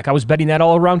touchback. I was betting that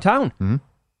all around town. Mm-hmm.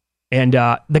 And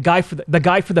the guy for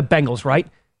the Bengals, right?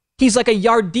 He's like a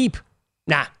yard deep.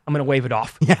 Nah, I'm going to wave it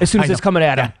off as soon as it's coming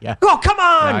at him. Yeah. Oh, come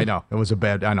on! Yeah, I know. It was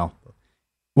I know.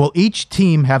 Will each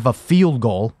team have a field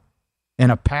goal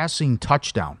and a passing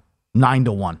touchdown?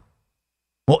 9-1.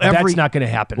 That's not going to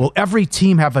happen. Will every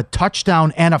team have a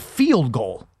touchdown and a field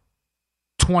goal?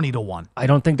 20-1. I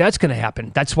don't think that's going to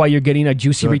happen. That's why you're getting a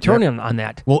juicy return on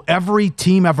that. Will every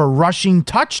team have a rushing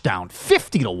touchdown?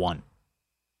 50-1.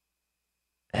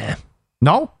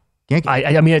 No?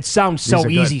 I mean, it sounds so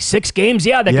easy. 6 games?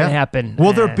 Yeah, that can happen.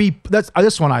 Will there be...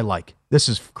 this one I like. This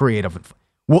is creative.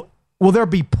 Will there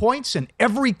be points in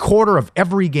every quarter of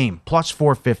every game? Plus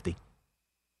 450.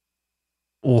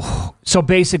 Oh, so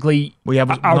basically, are we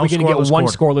going to get one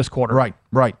scoreless quarter?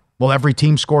 Right. Will every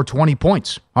team score 20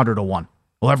 points? 100-1.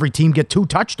 Will every team get 2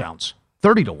 touchdowns?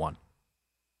 30-1.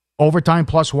 Overtime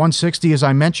plus 160, as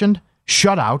I mentioned.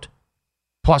 Shutout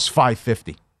plus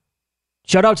 550.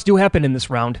 Shutouts do happen in this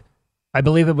round. I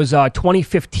believe it was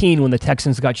 2015 when the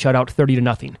Texans got shut out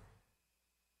 30-0.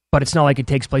 But it's not like it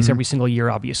takes place every single year,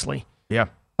 obviously. Yeah.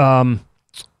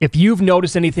 If you've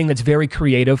noticed anything that's very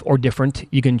creative or different,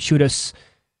 you can shoot us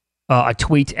a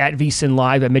tweet at VSiN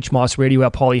Live, at Mitch Moss Radio,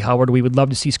 at Paulie Howard. We would love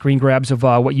to see screen grabs of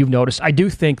what you've noticed. I do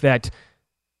think that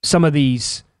some of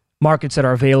these markets that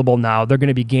are available now, they're going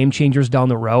to be game changers down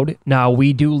the road. Now,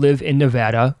 we do live in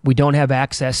Nevada. We don't have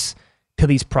access to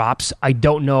these props. I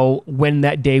don't know when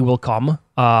that day will come.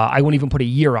 I won't even put a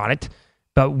year on it.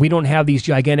 But we don't have these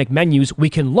gigantic menus. We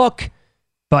can look,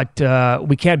 but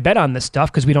we can't bet on this stuff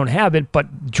because we don't have it.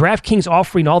 But DraftKings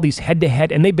offering all these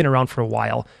head-to-head, and they've been around for a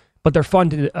while, but they're fun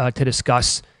to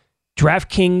discuss.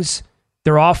 DraftKings,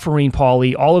 they're offering,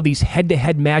 Paulie, all of these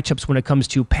head-to-head matchups when it comes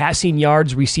to passing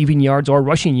yards, receiving yards, or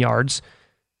rushing yards.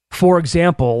 For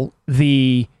example,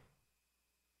 the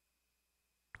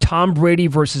Tom Brady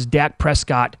versus Dak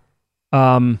Prescott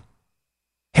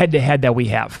head-to-head that we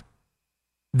have.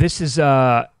 This is,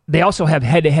 they also have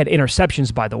head-to-head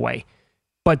interceptions, by the way.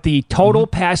 But the total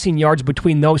passing yards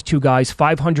between those two guys,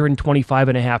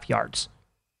 525.5 yards.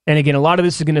 And again, a lot of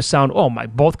this is going to sound,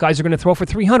 both guys are going to throw for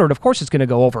 300. Of course it's going to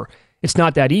go over. It's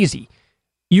not that easy.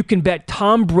 You can bet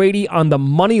Tom Brady on the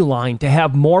money line to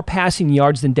have more passing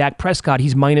yards than Dak Prescott.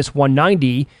 He's minus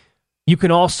 190. You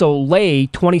can also lay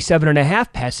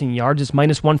 27.5 passing yards. It's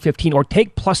minus 115, or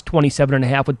take plus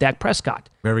 27.5 with Dak Prescott.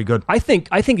 Very good. I think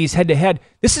he's head-to-head.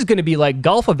 This is going to be like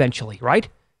golf eventually, right?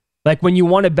 Like when you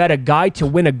want to bet a guy to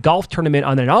win a golf tournament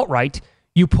on an outright,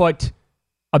 you put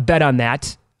a bet on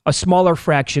that, a smaller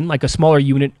fraction, like a smaller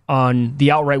unit on the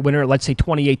outright winner, let's say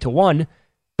 28-1,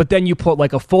 but then you put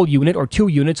like a full unit or 2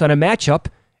 units on a matchup,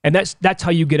 and that's how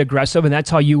you get aggressive, and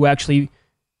that's how you actually,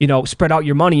 spread out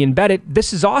your money and bet it.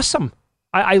 This is awesome.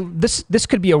 This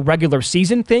could be a regular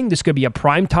season thing. This could be a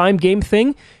primetime game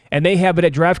thing, and they have it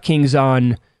at DraftKings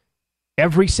on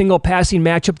every single passing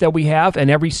matchup that we have, and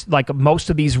most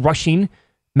of these rushing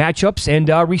matchups and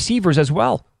receivers as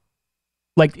well.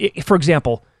 Like, for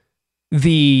example,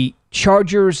 the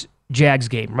Chargers-Jags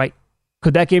game, right?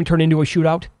 Could that game turn into a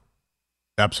shootout?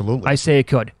 Absolutely. I say it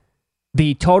could.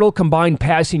 The total combined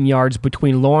passing yards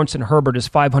between Lawrence and Herbert is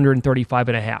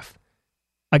 535.5.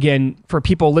 Again, for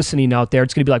people listening out there,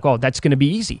 it's going to be like, that's going to be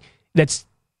easy. It's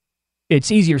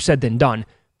easier said than done.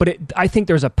 But I think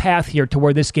there's a path here to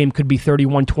where this game could be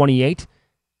 31-28,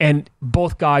 and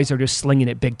both guys are just slinging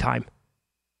it big time.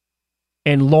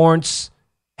 And Lawrence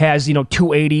has,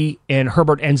 280, and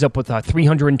Herbert ends up with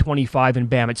 325, and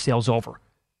bam, it sails over.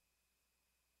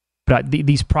 But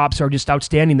these props are just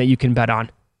outstanding that you can bet on.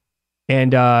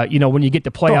 And, when you get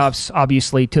to playoffs,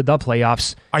 obviously, to the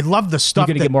playoffs, I love the stuff.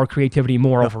 You're going to get more creativity,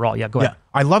 more overall. Yeah, go ahead.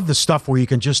 I love the stuff where you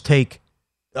can just take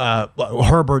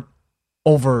Herbert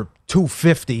over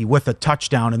 250 with a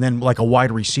touchdown and then like a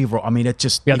wide receiver. I mean, it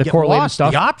just... the correlated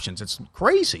stuff. The options. It's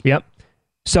crazy. Yep.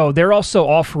 So they're also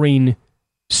offering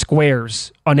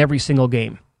squares on every single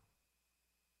game.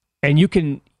 And you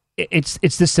can... It's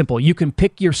this simple. You can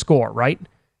pick your score, right?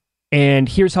 And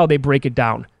here's how they break it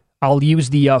down. I'll use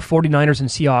the 49ers and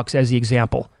Seahawks as the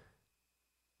example.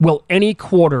 Will any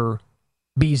quarter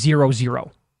be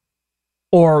 0-0?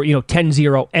 Or,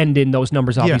 10-0, end in those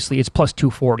numbers, obviously. It's plus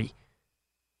 240.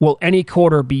 Will any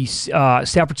quarter be San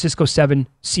Francisco 7,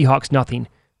 Seahawks nothing,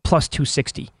 plus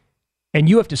 260? and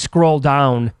you have to scroll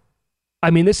down.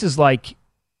 I mean, this is like,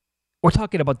 we're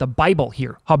talking about the Bible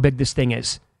here, how big this thing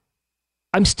is.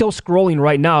 I'm still scrolling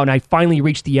right now, and I finally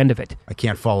reached the end of it. I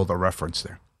can't follow the reference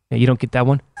there. Yeah, you don't get that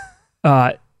one?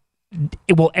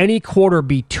 Will any quarter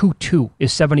be 2-2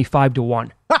 is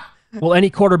 75-1. Will any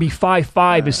quarter be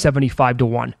 5-5 is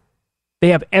 75-1. They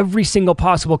have every single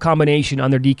possible combination on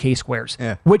their DK squares,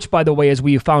 which, by the way, as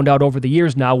we have found out over the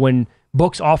years now, when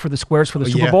books offer the squares for the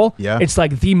Super Bowl, it's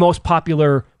like the most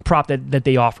popular prop that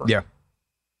they offer. Yeah.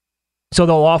 So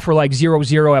they'll offer like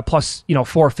 0-0 at plus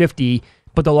 450,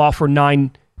 but they'll offer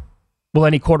 9. Will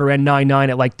any quarter end 9-9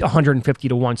 at like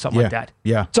 150-1, something like that.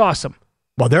 Yeah. It's awesome.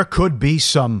 Well, there could be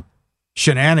some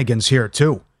shenanigans here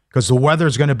too, because the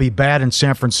weather's going to be bad in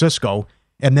San Francisco.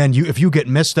 And then if you get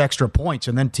missed extra points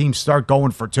and then teams start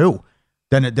going for 2,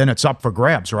 then it's up for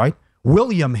grabs, right?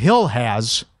 William Hill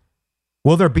has,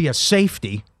 will there be a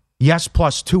safety? Yes,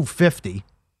 plus 250.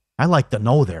 I like the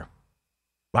no there.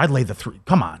 I'd lay the 3.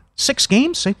 Come on. 6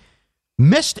 games?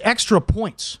 Missed extra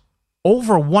points.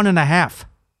 Over 1.5.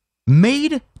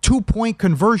 Made 2-point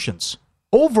conversions.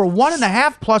 Over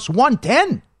 1.5 plus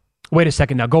 110. Wait a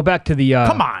second now. Go back to the...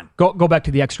 Come on. Go back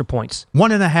to the extra points.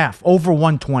 1.5. Over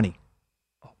 120.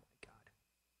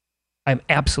 I'm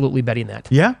absolutely betting that.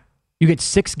 Yeah? You get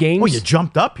 6 games. Well, you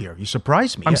jumped up here. You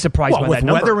surprised me. I'm surprised by that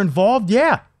number. With weather involved,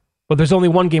 yeah. Well, there's only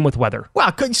 1 game with weather.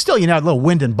 Well, still, a little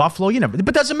wind in Buffalo. You never, but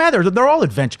it doesn't matter. They're all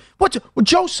adventure.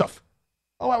 Joseph?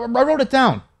 Oh, I wrote it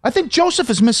down. I think Joseph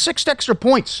has missed 6 extra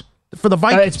points for the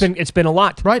Vikings. It's been a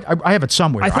lot. Right? I have it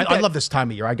somewhere. I love this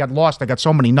time of year. I got lost. I got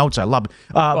so many notes. I love it.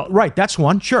 Right, that's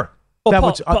one. Sure.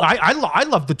 Well, I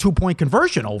love the 2-point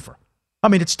conversion over. I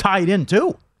mean, it's tied in,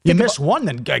 too. You miss one,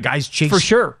 then guys chase. For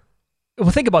sure.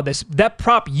 Well, think about this. That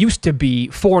prop used to be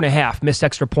 4.5 missed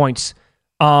extra points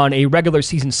on a regular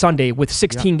season Sunday with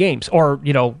 16 games, or,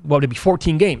 what would it be,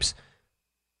 14 games.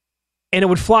 And it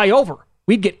would fly over.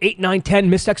 We'd get 8, 9,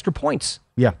 10 missed extra points.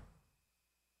 Yeah.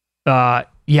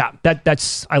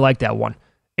 That's I like that one.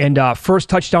 And first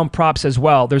touchdown props as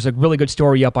well. There's a really good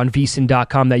story up on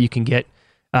vsin.com that you can get.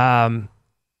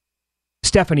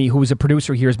 Stephanie, who is a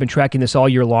producer here, has been tracking this all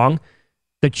year long.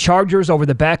 The Chargers over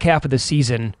the back half of the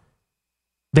season,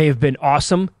 they have been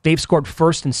awesome. They've scored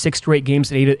first in 6 straight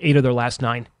games in 8 of their last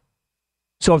 9.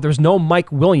 So if there's no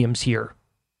Mike Williams here,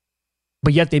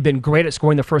 but yet they've been great at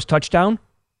scoring the first touchdown,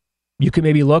 you could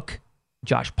maybe look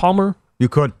Josh Palmer. You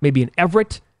could. Maybe an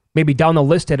Everett. Maybe down the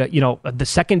list at the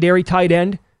secondary tight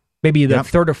end. Maybe the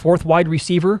 3rd or 4th wide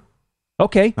receiver.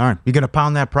 Okay. All right. You going to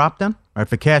pound that prop then? All right,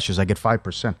 if it cashes, I get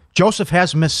 5%. Joseph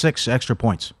has missed 6 extra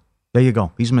points. There you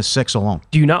go. He's missed 6 alone.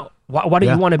 Do you not? Why do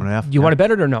you want to? You want to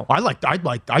bet it or no?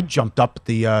 I jumped up at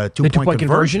the 2-point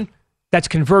conversion. That's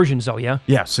conversions, though. Yeah.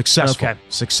 Yeah. Successful. Okay.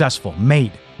 Successful.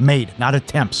 Made. Not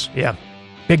attempts. Yeah.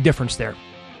 Big difference there.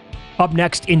 Up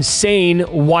next, insane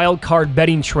wild card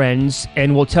betting trends,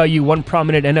 and we'll tell you one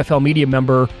prominent NFL media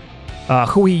member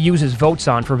who he uses votes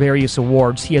on for various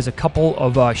awards. He has a couple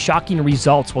of shocking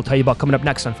results we'll tell you about coming up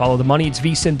next on Follow the Money. It's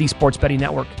VSiN, the Sports Betting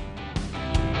Network.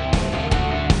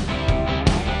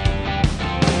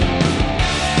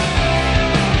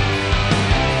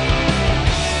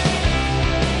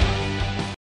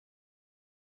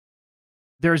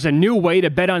 There's a new way to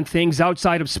bet on things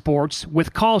outside of sports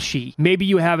with Kalshi. Maybe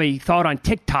you have a thought on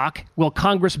TikTok. Will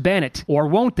Congress ban it? Or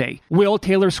won't they? Will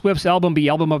Taylor Swift's album be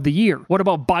Album of the Year? What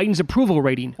about Biden's approval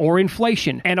rating? Or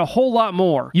inflation? And a whole lot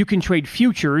more. You can trade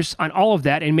futures on all of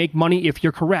that and make money if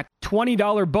you're correct.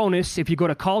 $20 bonus if you go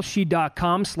to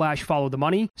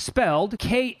kalshi.com/followthemoney, spelled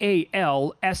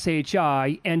KALSHI,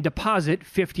 and deposit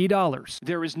 $50.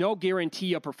 There is no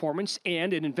guarantee of performance,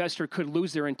 and an investor could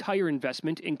lose their entire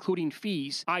investment, including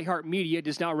fees. iHeartMedia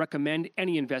does not recommend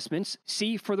any investments.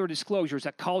 See further disclosures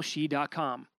at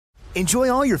kalshi.com.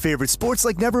 Enjoy all your favorite sports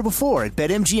like never before at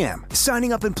BetMGM.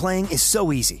 Signing up and playing is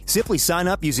so easy. Simply sign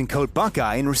up using code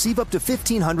Buckeye and receive up to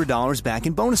 $1,500 back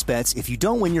in bonus bets if you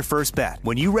don't win your first bet.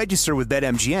 When you register with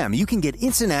BetMGM, you can get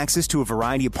instant access to a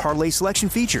variety of parlay selection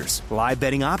features, live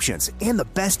betting options, and the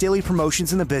best daily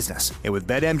promotions in the business. And with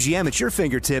BetMGM at your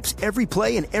fingertips, every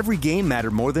play and every game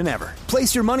matter more than ever.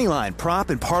 Place your moneyline, prop,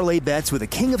 and parlay bets with the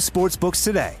king of sportsbooks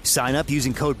today. Sign up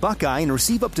using code Buckeye and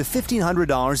receive up to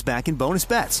 $1,500 back in bonus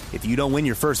bets if you don't win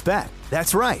your first bet.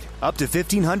 That's right, up to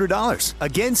 $1,500.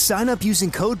 Again, sign up using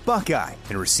code Buckeye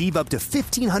and receive up to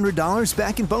 $1,500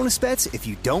 back in bonus bets if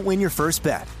you don't win your first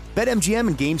bet. BetMGM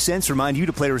and GameSense remind you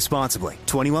to play responsibly.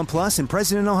 21 plus and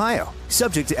present in Ohio.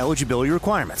 Subject to eligibility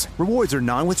requirements. Rewards are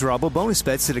non-withdrawable bonus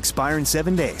bets that expire in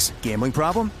 7 days. Gambling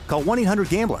problem? Call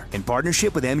 1-800-GAMBLER in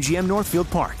partnership with MGM Northfield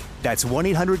Park. That's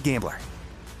 1-800-GAMBLER.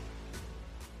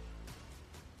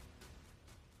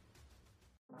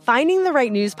 Finding the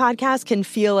right news podcast can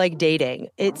feel like dating.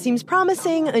 It seems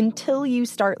promising until you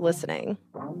start listening.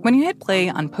 When you hit play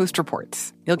on Post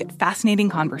Reports, you'll get fascinating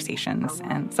conversations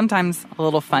and sometimes a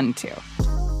little fun, too.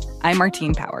 I'm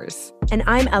Martine Powers. And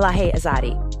I'm Elahe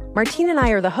Azadi. Martine and I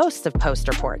are the hosts of Post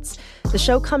Reports. The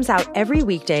show comes out every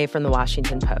weekday from the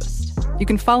Washington Post. You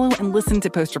can follow and listen to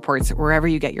Post Reports wherever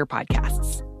you get your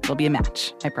podcasts. It'll be a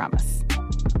match, I promise.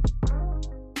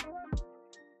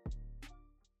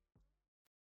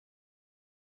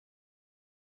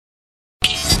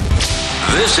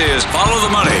 This is Follow the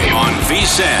Money on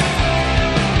VSiN.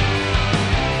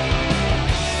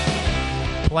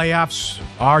 Playoffs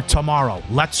are tomorrow.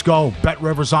 Let's go.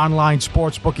 BetRivers Online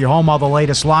Sportsbook, your home, all the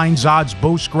latest lines, odds,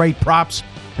 boosts, great props.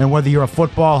 And whether you're a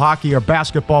football, hockey, or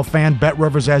basketball fan,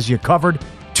 BetRivers has you covered.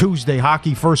 Tuesday,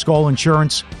 hockey, first goal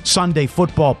insurance. Sunday,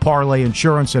 football, parlay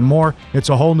insurance, and more. It's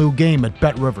a whole new game at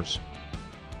BetRivers.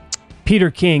 Peter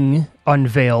King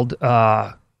unveiled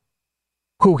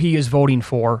who he is voting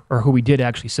for, or who he did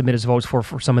actually submit his votes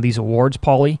for some of these awards,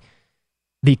 Paulie.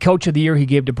 The Coach of the Year he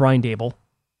gave to Brian Daboll.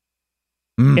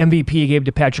 MVP he gave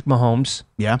to Patrick Mahomes.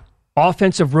 Yeah.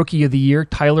 Offensive Rookie of the Year,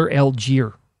 Tyler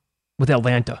Algier with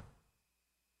Atlanta.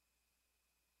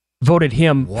 Voted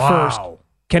him first.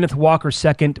 Kenneth Walker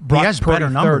second. Brock he has Purdy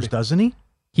better numbers, third. Doesn't he?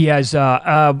 He has,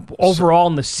 overall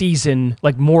in the season,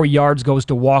 like more yards goes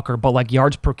to Walker, but like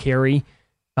yards per carry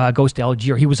goes to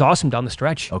Algier. He was awesome down the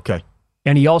stretch. Okay.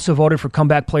 And he also voted for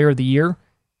Comeback Player of the Year.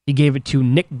 He gave it to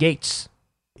Nick Gates.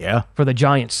 Yeah. For the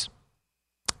Giants.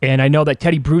 And I know that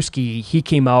Teddy Bruschi, he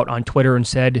came out on Twitter and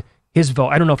said his vote,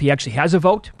 I don't know if he actually has a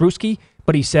vote, Bruschi,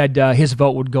 but he said his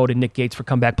vote would go to Nick Gates for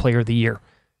Comeback Player of the Year.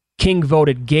 King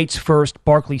voted Gates first,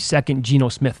 Barkley second, Geno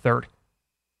Smith third.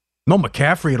 No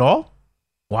McCaffrey at all?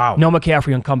 Wow. No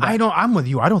McCaffrey on comeback. I'm with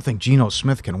you. I don't think Geno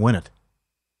Smith can win it.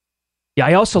 Yeah,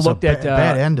 I also looked at...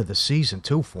 bad end of the season,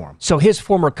 too, for him. So his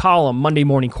former column, Monday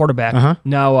Morning Quarterback,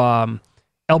 now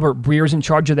Albert Breer's in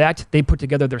charge of that. They put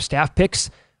together their staff picks.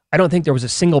 I don't think there was a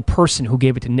single person who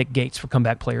gave it to Nick Gates for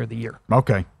Comeback Player of the Year.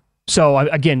 Okay. So,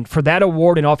 again, for that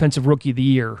award and Offensive Rookie of the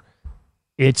Year,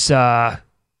 it's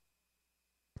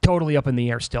totally up in the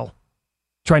air still.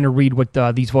 Trying to read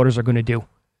what these voters are going to do.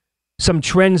 Some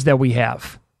trends that we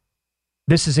have.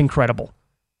 This is incredible.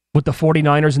 With the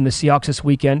 49ers and the Seahawks this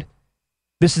weekend,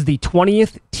 this is the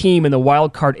 20th team in the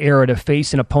wild card era to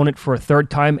face an opponent for a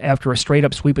third time after a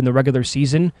straight-up sweep in the regular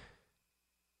season.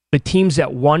 The teams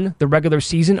that won the regular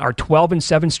season are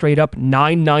 12-7 straight up,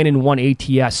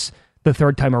 9-9-1 ATS the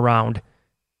third time around.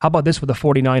 How about this with the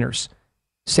 49ers?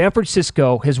 San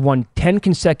Francisco has won 10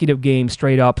 consecutive games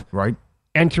straight up, right,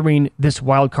 entering this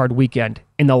wild card weekend.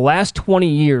 In the last 20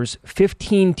 years,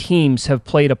 15 teams have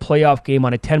played a playoff game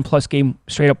on a 10-plus game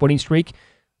straight-up winning streak.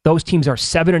 Those teams are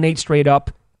 7-8 straight up,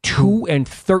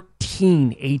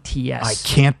 2-13 ATS. I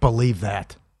can't believe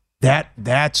that.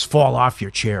 That's fall off your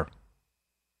chair.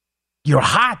 You're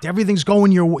hot. Everything's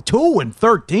going your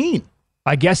 2-13.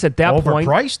 I guess at that point,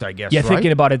 overpriced. I guess. Yeah, right?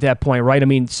 thinking about it at that point, right? I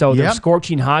mean, so they're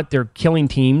scorching hot. They're killing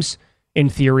teams in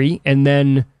theory, and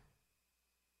then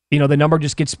the number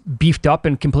just gets beefed up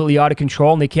and completely out of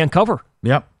control, and they can't cover.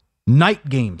 Yep. Night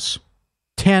games,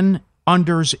 10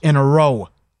 unders in a row.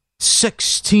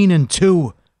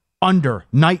 16-2 under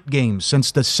night games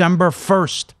since December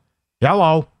 1st.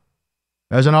 Hello.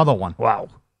 There's another one. Wow.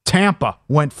 Tampa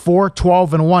went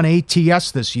 4-12-1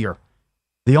 ATS this year.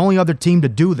 The only other team to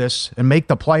do this and make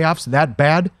the playoffs that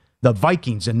bad, the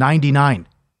Vikings in 99,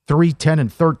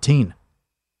 3-10-13.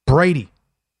 Brady,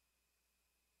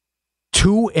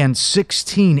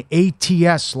 2-16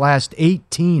 ATS last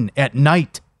 18 at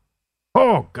night.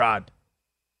 Oh, God.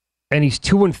 And he's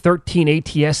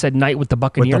 2-13 ATS at night with the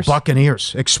Buccaneers? With the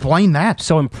Buccaneers. Explain that.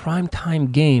 So in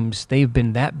primetime games, they've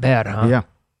been that bad, huh? Yeah.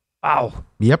 Wow.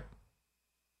 Yep.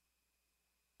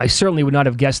 I certainly would not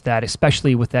have guessed that,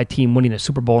 especially with that team winning the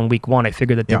Super Bowl in Week 1. I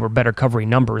figured that they were better covering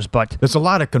numbers, but... There's a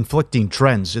lot of conflicting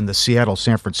trends in the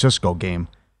Seattle-San Francisco game.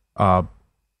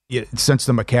 Since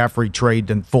the McCaffrey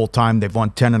trade and full-time, they've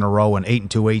won 10 in a row and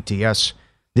 8-2 ATS.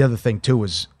 The other thing, too,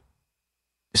 is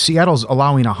Seattle's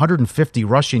allowing 150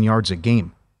 rushing yards a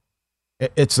game.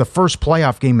 It's the first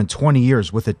playoff game in 20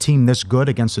 years with a team this good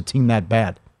against a team that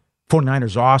bad.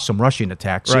 49ers awesome rushing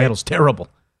attack. Seattle's terrible.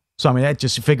 So, I mean, that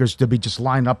just figures to be just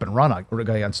line up and run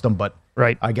against them. But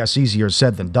I guess easier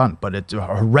said than done. But it's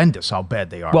horrendous how bad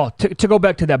they are. Well, to go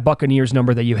back to that Buccaneers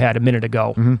number that you had a minute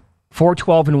ago,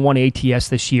 4-12-1 ATS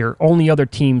this year. Only other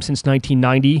team since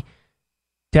 1990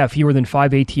 to have fewer than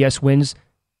 5 ATS wins.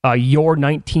 Your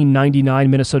 1999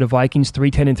 Minnesota Vikings,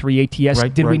 3-10-3 ATS.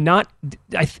 Did we not...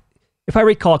 if I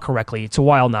recall correctly, it's a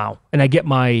while now, and I get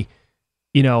my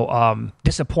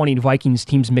disappointing Vikings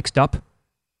teams mixed up.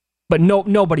 But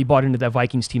nobody bought into that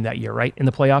Vikings team that year, right? In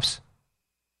the playoffs.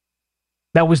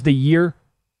 That was the year.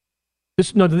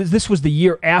 This was the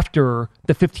year after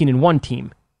the 15-1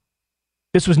 team.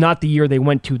 This was not the year they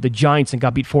went to the Giants and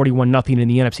got beat 41-0 in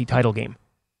the NFC title game.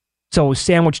 So it was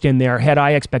sandwiched in there, had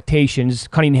high expectations,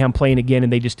 Cunningham playing again,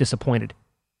 and they just disappointed.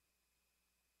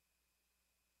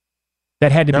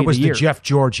 That had to be the year. That was the Jeff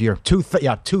George year.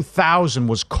 2000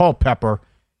 was Culpepper,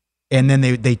 and then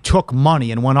they took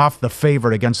money and went off the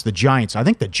favorite against the Giants. I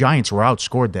think the Giants were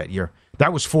outscored that year.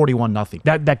 That was 41-0.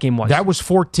 That game was. That was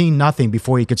 14-0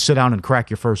 before you could sit down and crack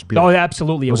your first beer. Oh,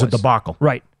 absolutely it was. It was a debacle.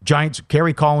 Right. Giants,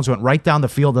 Kerry Collins went right down the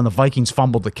field, and the Vikings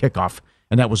fumbled the kickoff,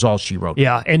 and that was all she wrote.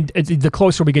 Yeah, and the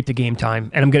closer we get to game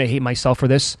time, and I'm going to hate myself for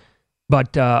this,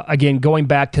 but again, going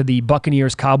back to the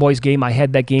Buccaneers-Cowboys game, I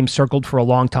had that game circled for a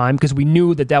long time because we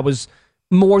knew that was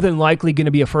more than likely going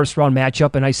to be a first-round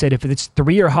matchup, and I said if it's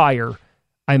 3 or higher,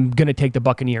 I'm going to take the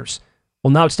Buccaneers.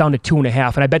 Well, now it's down to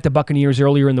 2.5, and I bet the Buccaneers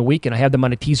earlier in the week, and I had them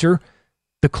on a teaser.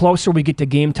 The closer we get to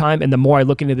game time and the more I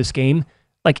look into this game,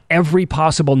 like every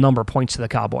possible number points to the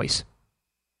Cowboys.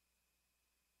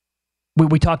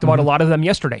 We talked about a lot of them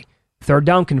yesterday. Third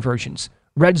down conversions,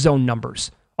 red zone numbers,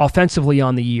 offensively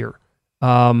on the year.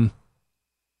 I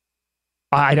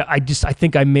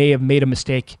think I may have made a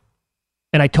mistake.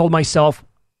 And I told myself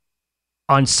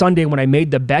on Sunday when I made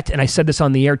the bet, and I said this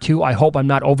on the air too, I hope I'm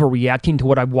not overreacting to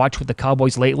what I've watched with the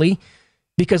Cowboys lately.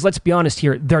 Because let's be honest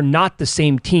here, they're not the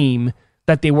same team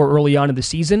that they were early on in the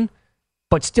season.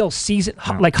 But still,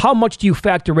 how much do you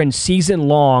factor in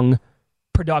season-long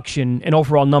production and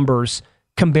overall numbers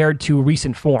compared to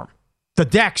recent form? The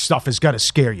Dak stuff has got to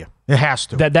scare you. It has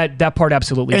to. That part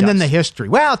absolutely and does. Then the history.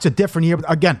 Well, it's a different year.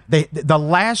 Again, the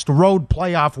last road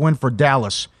playoff win for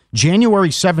Dallas, January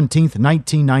 17th,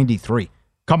 1993.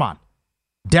 Come on.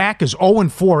 Dak is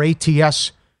 0-4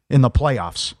 ATS in the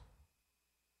playoffs.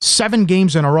 7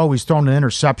 games in a row he's thrown an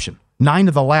interception. 9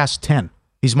 of the last 10.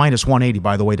 He's minus 180,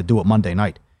 by the way, to do it Monday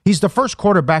night. He's the first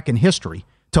quarterback in history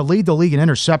to lead the league in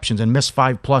interceptions and miss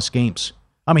 5+ games.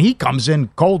 I mean, he comes in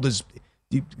cold as,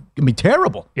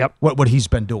 terrible. Yep. What he's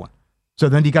been doing. So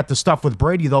then you got the stuff with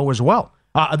Brady, though, as well.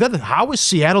 How is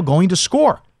Seattle going to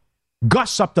score?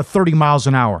 Gusts up to 30 miles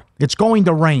an hour. It's going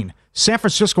to rain. San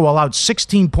Francisco allowed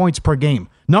 16 points per game.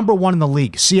 Number 1 in the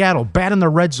league. Seattle, bad in the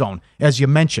red zone, as you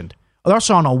mentioned. They're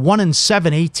also on a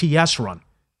 1-7 ATS run.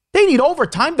 They need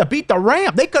overtime to beat the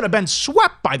Rams. They could have been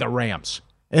swept by the Rams.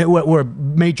 It were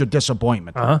major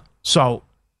disappointment. So,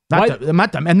 not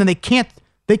them. And then they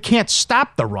can't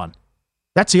stop the run.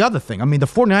 That's the other thing. I mean, the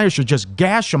 49ers should just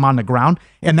gash them on the ground,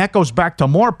 and that goes back to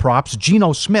more props.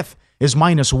 Geno Smith is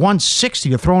minus 160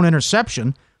 to throw an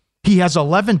interception. He has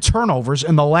 11 turnovers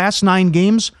in the last 9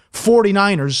 games.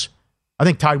 49ers, I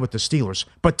think, tied with the Steelers,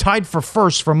 but tied for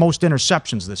first for most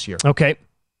interceptions this year. Okay.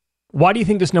 Why do you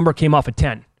think this number came off at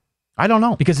 10? I don't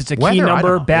know. Because it's a key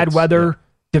number, bad weather,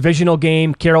 divisional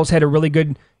game. Carroll's had a really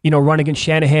good, run against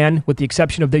Shanahan, with the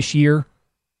exception of this year.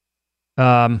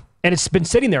 And it's been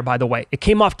sitting there, by the way. It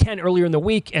came off 10 earlier in the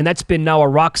week, and that's been now a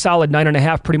rock-solid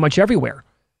 9.5 pretty much everywhere.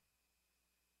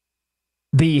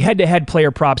 The head-to-head player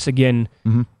props again,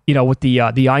 with the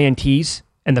INTs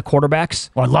and the quarterbacks.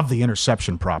 Oh, I love the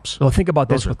interception props. Well, think about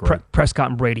this with Prescott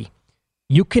and Brady.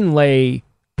 You can lay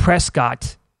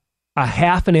Prescott a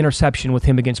half an interception with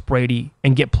him against Brady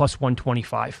and get plus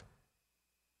 125.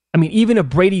 I mean, even if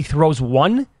Brady throws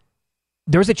 1,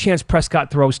 there's a chance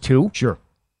Prescott throws 2. Sure.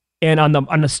 And on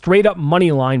the straight up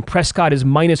money line, Prescott is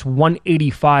minus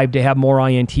 185 to have more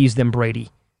INTs than Brady.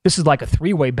 This is like a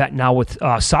 3-way bet now with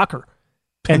soccer.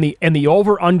 And the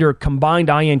over under combined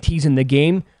INTs in the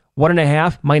game,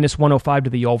 1.5 minus 105 to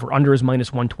the over. Under is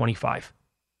minus 125.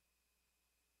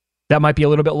 That might be a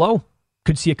little bit low.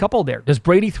 Could see a couple there. Does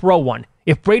Brady throw 1?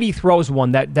 If Brady throws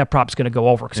 1, that prop's going to go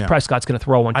over because Prescott's going to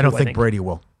throw 1 too, I don't think Brady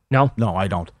will. No? No, I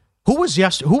don't. Who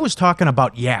was talking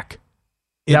about Yak?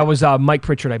 That was Mike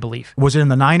Pritchard, I believe. Was it in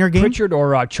the Niner game? Pritchard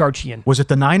or Charchian? Was it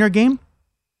the Niner game?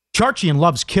 Charchian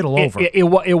loves Kittle over. It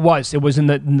was. It was in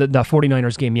the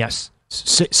 49ers game, yes.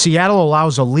 Seattle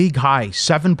allows a league-high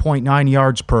 7.9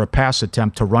 yards per pass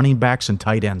attempt to running backs and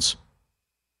tight ends.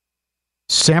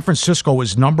 San Francisco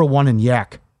is number 1 in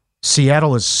yak.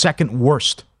 Seattle is second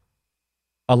worst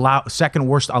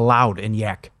allowed in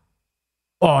yak.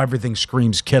 Oh, everything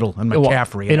screams Kittle and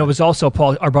McCaffrey. And it was also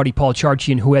our buddy Paul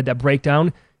Charchian who had that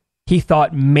breakdown. He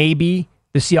thought maybe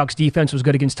the Seahawks defense was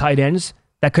good against tight ends.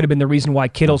 That could have been the reason why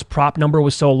Kittle's prop number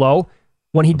was so low.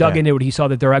 When he dug into it, he saw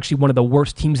that they're actually one of the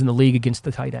worst teams in the league against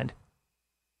the tight end.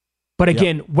 But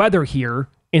again, weather here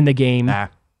in the game,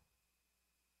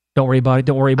 Don't worry about it.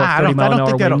 Don't worry about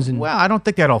 30-mile-an-hour winds. Well, I don't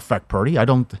think that'll affect Purdy.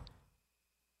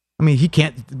 He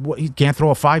can't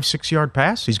throw a 5-6 yard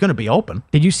pass. He's going to be open.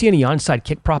 Did you see any onside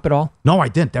kick prop at all? No, I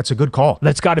didn't. That's a good call.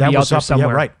 That's got to be out there somewhere.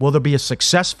 Yeah, right. Will there be a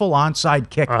successful onside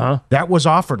kick? That was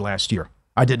offered last year.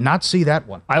 I did not see that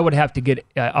one. I would have to get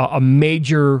a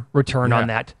major return on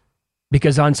that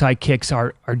because onside kicks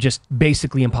are just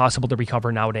basically impossible to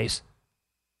recover nowadays.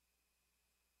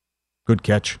 Good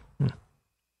catch.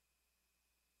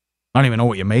 I don't even know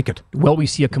what you make it. Will we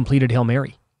see a completed Hail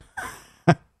Mary?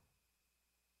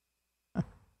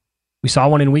 We saw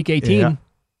one in Week 18,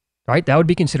 right? That would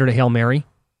be considered a Hail Mary.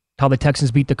 How the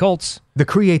Texans beat the Colts. The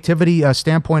creativity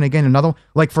standpoint, again, another,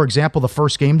 like, for example, the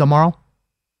first game tomorrow,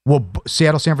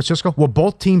 Seattle, San Francisco, will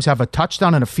both teams have a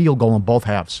touchdown and a field goal in both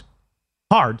halves?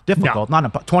 Hard, difficult,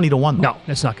 not 20-1. No,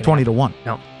 that's not going to 20-1.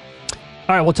 No. All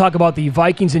right, we'll talk about the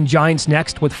Vikings and Giants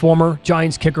next with former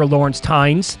Giants kicker Lawrence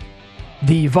Tynes.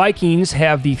 The Vikings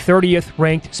have the 30th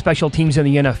ranked special teams in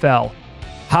the NFL.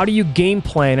 How do you game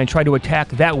plan and try to attack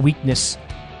that weakness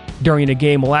during a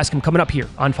game? We'll ask him coming up here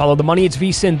on Follow the Money. It's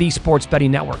VSiN, the Sports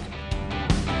Betting Network.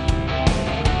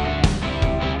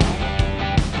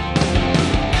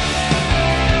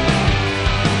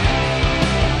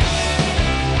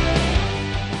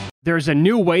 There's a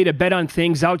new way to bet on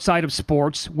things outside of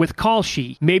sports with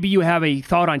Kalshi. Maybe you have a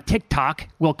thought on TikTok.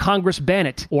 Will Congress ban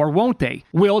it? Or won't they?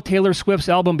 Will Taylor Swift's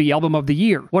album be Album of the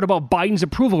Year? What about Biden's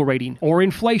approval rating or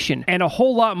inflation? And a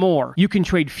whole lot more. You can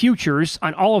trade futures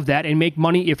on all of that and make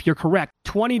money if you're correct.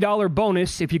 $20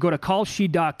 bonus if you go to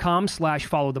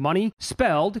kalshi.com/followthemoney,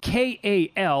 spelled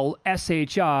KALSHI,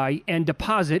 and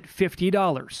deposit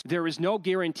 $50. There is no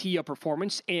guarantee of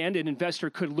performance, and an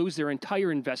investor could lose their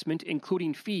entire investment,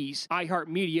 including fees.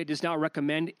 iHeartMedia does not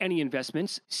recommend any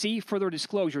investments. See further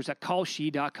disclosures at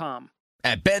kalshi.com.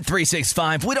 At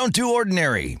Bet365, we don't do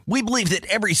ordinary. We believe that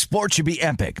every sport should be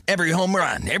epic. Every home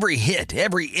run, every hit,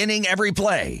 every inning, every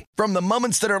play. From the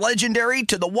moments that are legendary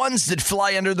to the ones that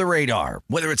fly under the radar.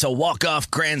 Whether it's a walk-off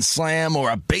grand slam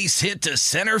or a base hit to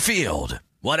center field.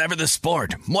 Whatever the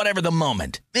sport, whatever the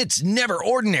moment, it's never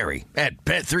ordinary at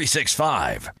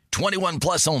Bet365. 21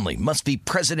 plus only. Must be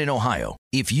present in Ohio.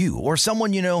 If you or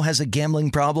someone you know has a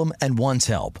gambling problem and wants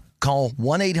help, call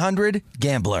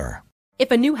 1-800-GAMBLER. If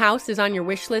a new house is on your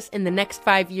wish list in the next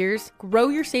 5 years, grow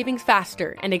your savings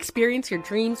faster and experience your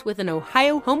dreams with an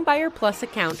Ohio Homebuyer Plus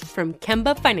account from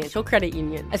Kemba Financial Credit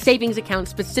Union. A savings account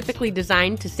specifically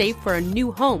designed to save for a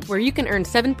new home, where you can earn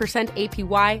 7%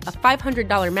 APY, a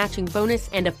 $500 matching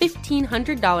bonus, and a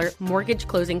 $1,500 mortgage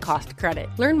closing cost credit.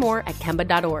 Learn more at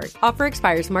Kemba.org. Offer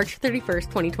expires March 31st,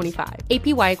 2025.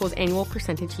 APY equals annual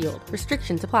percentage yield.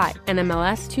 Restrictions apply.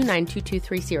 NMLS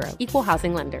 292230. Equal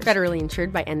housing lender. Federally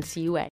insured by NCUA.